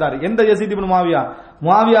செஞ்சார், வந்தாரு. எந்த யஸீத் இப்னு முஆவியா?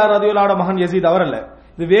 முஆவியா ரலியல்லாஹு அன்ஹு மகன் யஸீத் அவர் அல்ல,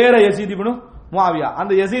 இது வேற யஸீத் இப்னு முஆவியா.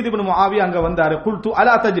 அந்த யஸீத் இப்னு முஆவியா அங்க வந்தாரு. குல்து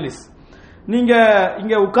அலா தஜ்லிஸ், நீங்க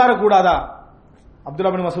இங்க உட்கார கூடாதா? அப்துல்லா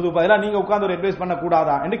இப்னு மஸ்ஊத் பதிலா நீங்க உட்கார்ந்து ஒரு அட்வைஸ் பண்ண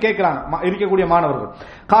கூடாதா என்று கேட்கிறாங்க இருக்கக்கூடிய மாணவர்கள்.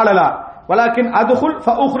 காலலா வலாக்கின் அதுகுல்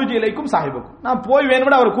ஃபஉக்ரிஜு இலைக்கும் சாஹிபுக்கும், நான் போய்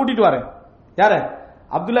வேணும்னா அவரை கூட்டிட்டு வரேன். யார?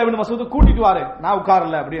 அப்துல்லா இப்னு மஸ்ஊத் கூட்டிட்டு வரேன், நான்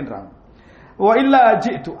உட்காரல அப்படின்றாங்க. ஓ இல்ல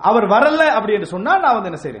ஜிது, அவர் வரல அப்படி என்று சொன்னா நான் வந்து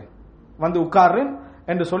என்ன செய்றேன், வந்து உட்கார்றேன்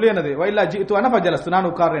என்று சொல்லி என்னது, ஓ இல்ல ஜிது அன ஃபஜலஸ்து, நான்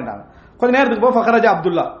உட்கார்றேன்றாங்க. கொஞ்ச நேரத்துக்கு போ ஃபகரஜ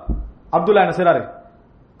அப்துல்லா என்ன செய்றாரு,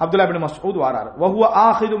 அப்துல்லா இப்னு மஸ்ஊத் வராரு. வஹுவ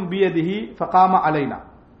ஆகிதும் பியதிஹி ஃபகாம அலைனா,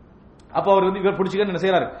 அப்ப அவர் வந்து இவர் பிடிச்சிக்கிட்டு என்ன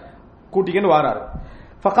செய்றாரு, கூட்டிக்கிட்டு வராரு.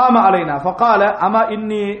 ஃபகாம அலைனா ஃபகால அமா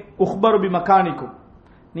இன்னி உக்பரு பிமகானிக்கும்,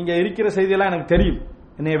 நீங்க இருக்கிற செய்தியெல்லாம் எனக்கு தெரியும்,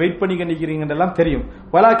 என்னைய வெயிட் பண்ணிக்க நிக்கிறீங்கன்றெல்லாம் தெரியும்.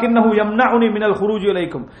 வலாக்கின்னஹு யம்னஉனி மினல் குரூஜி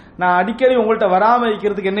இலைக்கும், நான் அடிக்கடி உங்கள்ட்ட வராம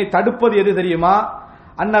இருக்கிறதுக்கு என்னை தடுப்பது எது தெரியுமா?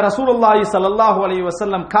 அன்ன ரசூலுல்லாஹி ஸல்லல்லாஹு அலைஹி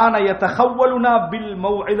வஸல்லம் கான யதஹவ்வலுனா பில்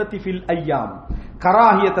மௌஇததி ஃபில் அய்யாம்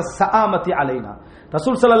கராஹியத ஸஆமதி அலைனா,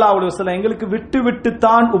 ரசூல் ஸல்லல்லாஹு அலைஹி வஸல்லம் எங்களுக்கு விட்டு விட்டு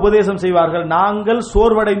தான் உபதேசம் செய்வார்கள், நாங்கள்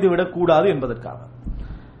சோர்வடைந்து விடக்கூடாது என்பதற்காக.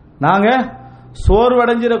 நாங்க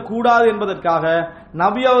சோர்வடைஞ்சிடக் கூடாது என்பதற்காக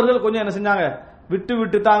நபி அவர்கள் கொஞ்சம் என்ன செஞ்சாங்க, விட்டு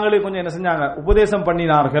விட்டு தாங்களே கொஞ்சம் என்ன செஞ்சாங்க, உபதேசம்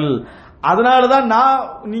பண்ணினார்கள். அதனாலதான் நான்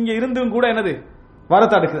நீங்க இருந்தும் கூட என்னது வர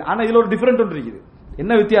தடுக்குது. ஆனா இதுல ஒரு டிஃபரெண்ட் ஒன்று இருக்குது.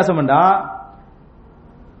 என்ன வித்தியாசம்டா,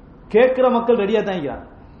 கேட்கிற மக்கள் ரெடியா தான் இருக்கிறாங்க,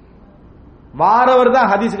 வாரவர் தான்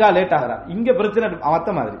ஹதீஸுக்காக லேட் ஆகிறார். இங்க பிரச்சனை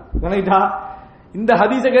மத்த மாதிரி, இந்த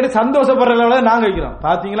ஹதீஸை கேட்டு சந்தோஷப்படுற லெவலில் நாங்க வைக்கிறோம்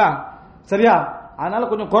பாத்தீங்களா, சரியா? அதனால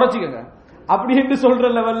கொஞ்சம் குறைச்சிக்கங்க அப்படி என்று சொல்ற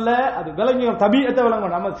லெவல்ல அது விளங்கி தபீயத்தை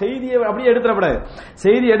விளங்கும். நம்ம செய்தியை அப்படியே எடுத்துடக்கூடாது.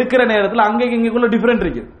 செய்தி எடுக்கிற நேரத்தில் அங்கேயும் இங்கேக்குள்ள டிஃபரெண்ட்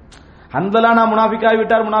இருக்கு. ஹன்தலா நான் முனாஃபிக்காய்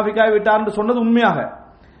விட்டார்னு சொன்னது உண்மையாக,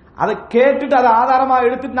 அதை கேட்டுட்டு அதை ஆதாரமா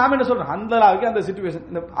எடுத்துட்டு நாம என்ன சொல்றோம், ஹன்தலாவுக்கு அந்த சிச்சுவேஷன்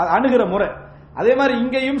அணுகிற முறை. அதே மாதிரி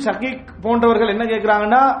இங்கேயும் ஷகீக் போன்றவர்கள் என்ன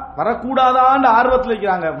கேட்கிறாங்கன்னா, வரக்கூடாதான்னு ஆர்வத்தில்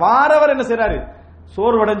வைக்கிறாங்க. வாரவர் என்ன செய்யறாரு,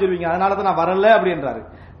 சோர்வடைஞ்சிருவீங்க, அதனால தான் நான் வரல அப்படின்றாரு.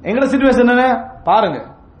 எங்களோட சிச்சுவேஷன் என்ன பாருங்க,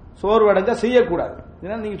 சோர்வடைஞ்சா செய்யக்கூடாது,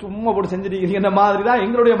 நீங்க சும்மா போட்டு செஞ்சிருக்கீங்க மாதிரி தான்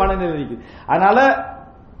எங்களுடைய மனநிலை இருக்கு. அதனால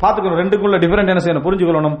பாத்துக்கணும், ரெண்டுக்குள்ள டிஃபரெண்ட் என்ன செய்யணும்,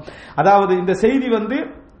 புரிஞ்சுக்கணும். அதாவது இந்த செய்தி வந்து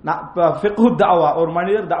ஃபிக்ஹு தஅவா, ஒரு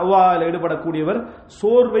மனிதர் தஅவாவில் ஈடுபடக்கூடியவர்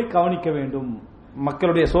சோர்வை கவனிக்க வேண்டும்,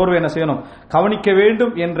 மக்களுடைய சோர்வை என்ன செய்யணும், கவனிக்க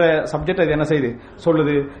வேண்டும் என்ற சப்ஜெக்ட் அது என்ன செய்து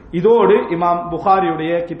சொல்லுது. இதோடு இமாம்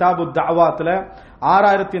புகாரியுடைய கிதாபு தஅவாத்துல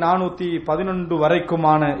 6411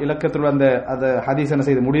 வரைக்குமான இலக்கத்தில் அந்த ஹதீஸ் என்ன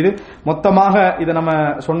செய்து முடியுது. மொத்தமாக இதை நம்ம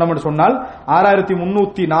சொன்னோம்னு சொன்னால்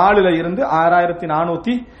 6304 இருந்து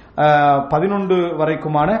 6411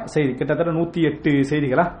 வரைக்குமான செய்தி, கிட்டத்தட்ட 108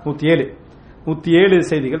 செய்திகளா, 107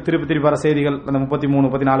 செய்திகள், திருப்பி வர செய்திகள் அந்த 33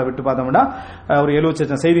 34 விட்டு பார்த்தோம்னா ஒரு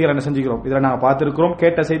 70 செய்திகள் என்ன செஞ்சுக்கிறோம், இதில் நாங்கள் பார்த்திருக்கிறோம்.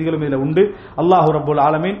 கேட்ட செய்திகளும் இதில் உண்டு. அல்லாஹ் ரப்பல்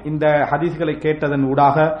ஆலமீன் இந்த ஹதீஸ்களை கேட்டதன்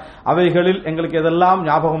ஊடாக அவைகளில் எங்களுக்கு எதெல்லாம்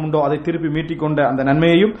ஞாபகம் உண்டோ அதை திருப்பி மீட்டிக்கொண்ட அந்த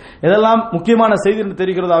நன்மையையும், எதெல்லாம் முக்கியமான செய்தி என்று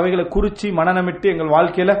தெரிகிறதோ அவைகளை குறிச்சி மனநமிட்டு எங்கள்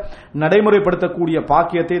வாழ்க்கையில நடைமுறைப்படுத்தக்கூடிய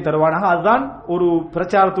பாக்கியத்தை தருவானாக. அதுதான் ஒரு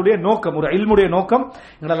பிரச்சாரத்துடைய நோக்கம், ஒரு இல்முடைய நோக்கம்.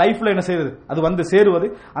 எங்களோட லைஃப்ல என்ன செய்வது, அது வந்து சேருவது,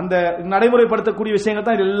 அந்த நடைமுறைப்படுத்தக்கூடிய விஷயங்கள்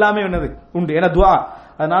தான் எல்லாமே என்னது உண்டு. ஏன்னா துஆ,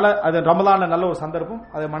 அதனால அது ரமலான்ல நல்ல ஒரு சந்தர்ப்பம்,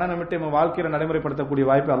 அதை மனநமிட்டு நம்ம வாழ்க்கையில நடைமுறைப்படுத்தக்கூடிய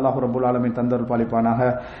வாய்ப்பு அல்லாஹ் ரப்பல் ஆலமீன் தந்தருள் பாலிப்பானாக.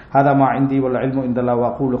 ஹதா மா இந்தி வல் இல்மு இந்தல்லாஹ் வ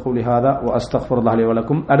அகூலு கௌலி ஹாதா வ அஸ்தக்ஃபிருல்லாஹ் லி வ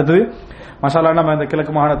லக்கும். அடுத்து மாஷாஅல்லாஹ் நம்ம இந்த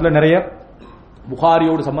கிழக்கு மாகாணத்தில் நிறைய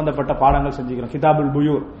புகாரியோடு சம்பந்தப்பட்ட பாடங்கள் செஞ்சுக்கிறோம். கிதாபுல்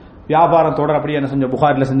புயூர், வியாபாரம் தொடர் அப்படியே என்ன செஞ்சோம்,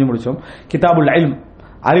 புகாரில செஞ்சு முடிச்சோம். கிதாபுல் இல்ம்,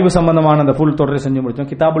 அறிவு சம்பந்தமான அந்த ஃபுல் தொடரை செஞ்சு முடிச்சோம்.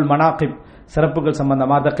 கிதாபுல் மனாகிப், சிறப்புகள்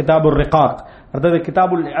சம்பந்தமா. கிதாபுல் ரிகாக், அடுத்தது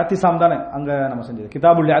கிதாபுல் இஅ்திசாம் தானே அங்க நம்ம செஞ்சது.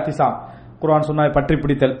 கிதாபுல் இஅ்திசாம், குர்ஆன் சுன்னாவை பற்றி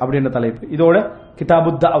பிடித்தல் அப்படின்ற தலைப்பு. இதோட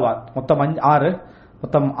கிதாபு தஅவாத், மொத்தம்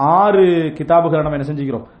 6 கிதாபுகளை நம்ம என்ன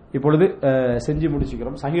செஞ்சுக்கிறோம், இப்பொழுது செஞ்சு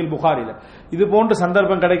முடிச்சுக்கிறோம் சஹீஹ் புகாரில. இது போன்ற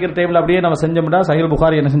சந்தர்ப்பம் கிடைக்கிற டைம்ல அப்படியே நம்ம செஞ்சோம்னா சஹீஹ்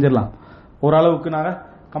புகாரி என்ன செஞ்சிடலாம், ஓரளவுக்கு நாங்க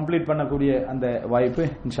கம்ப்ளீட் பண்ணக்கூடிய அந்த வாய்ப்பு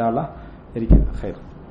இன்ஷா அல்லாஹ் இருக்கிறது.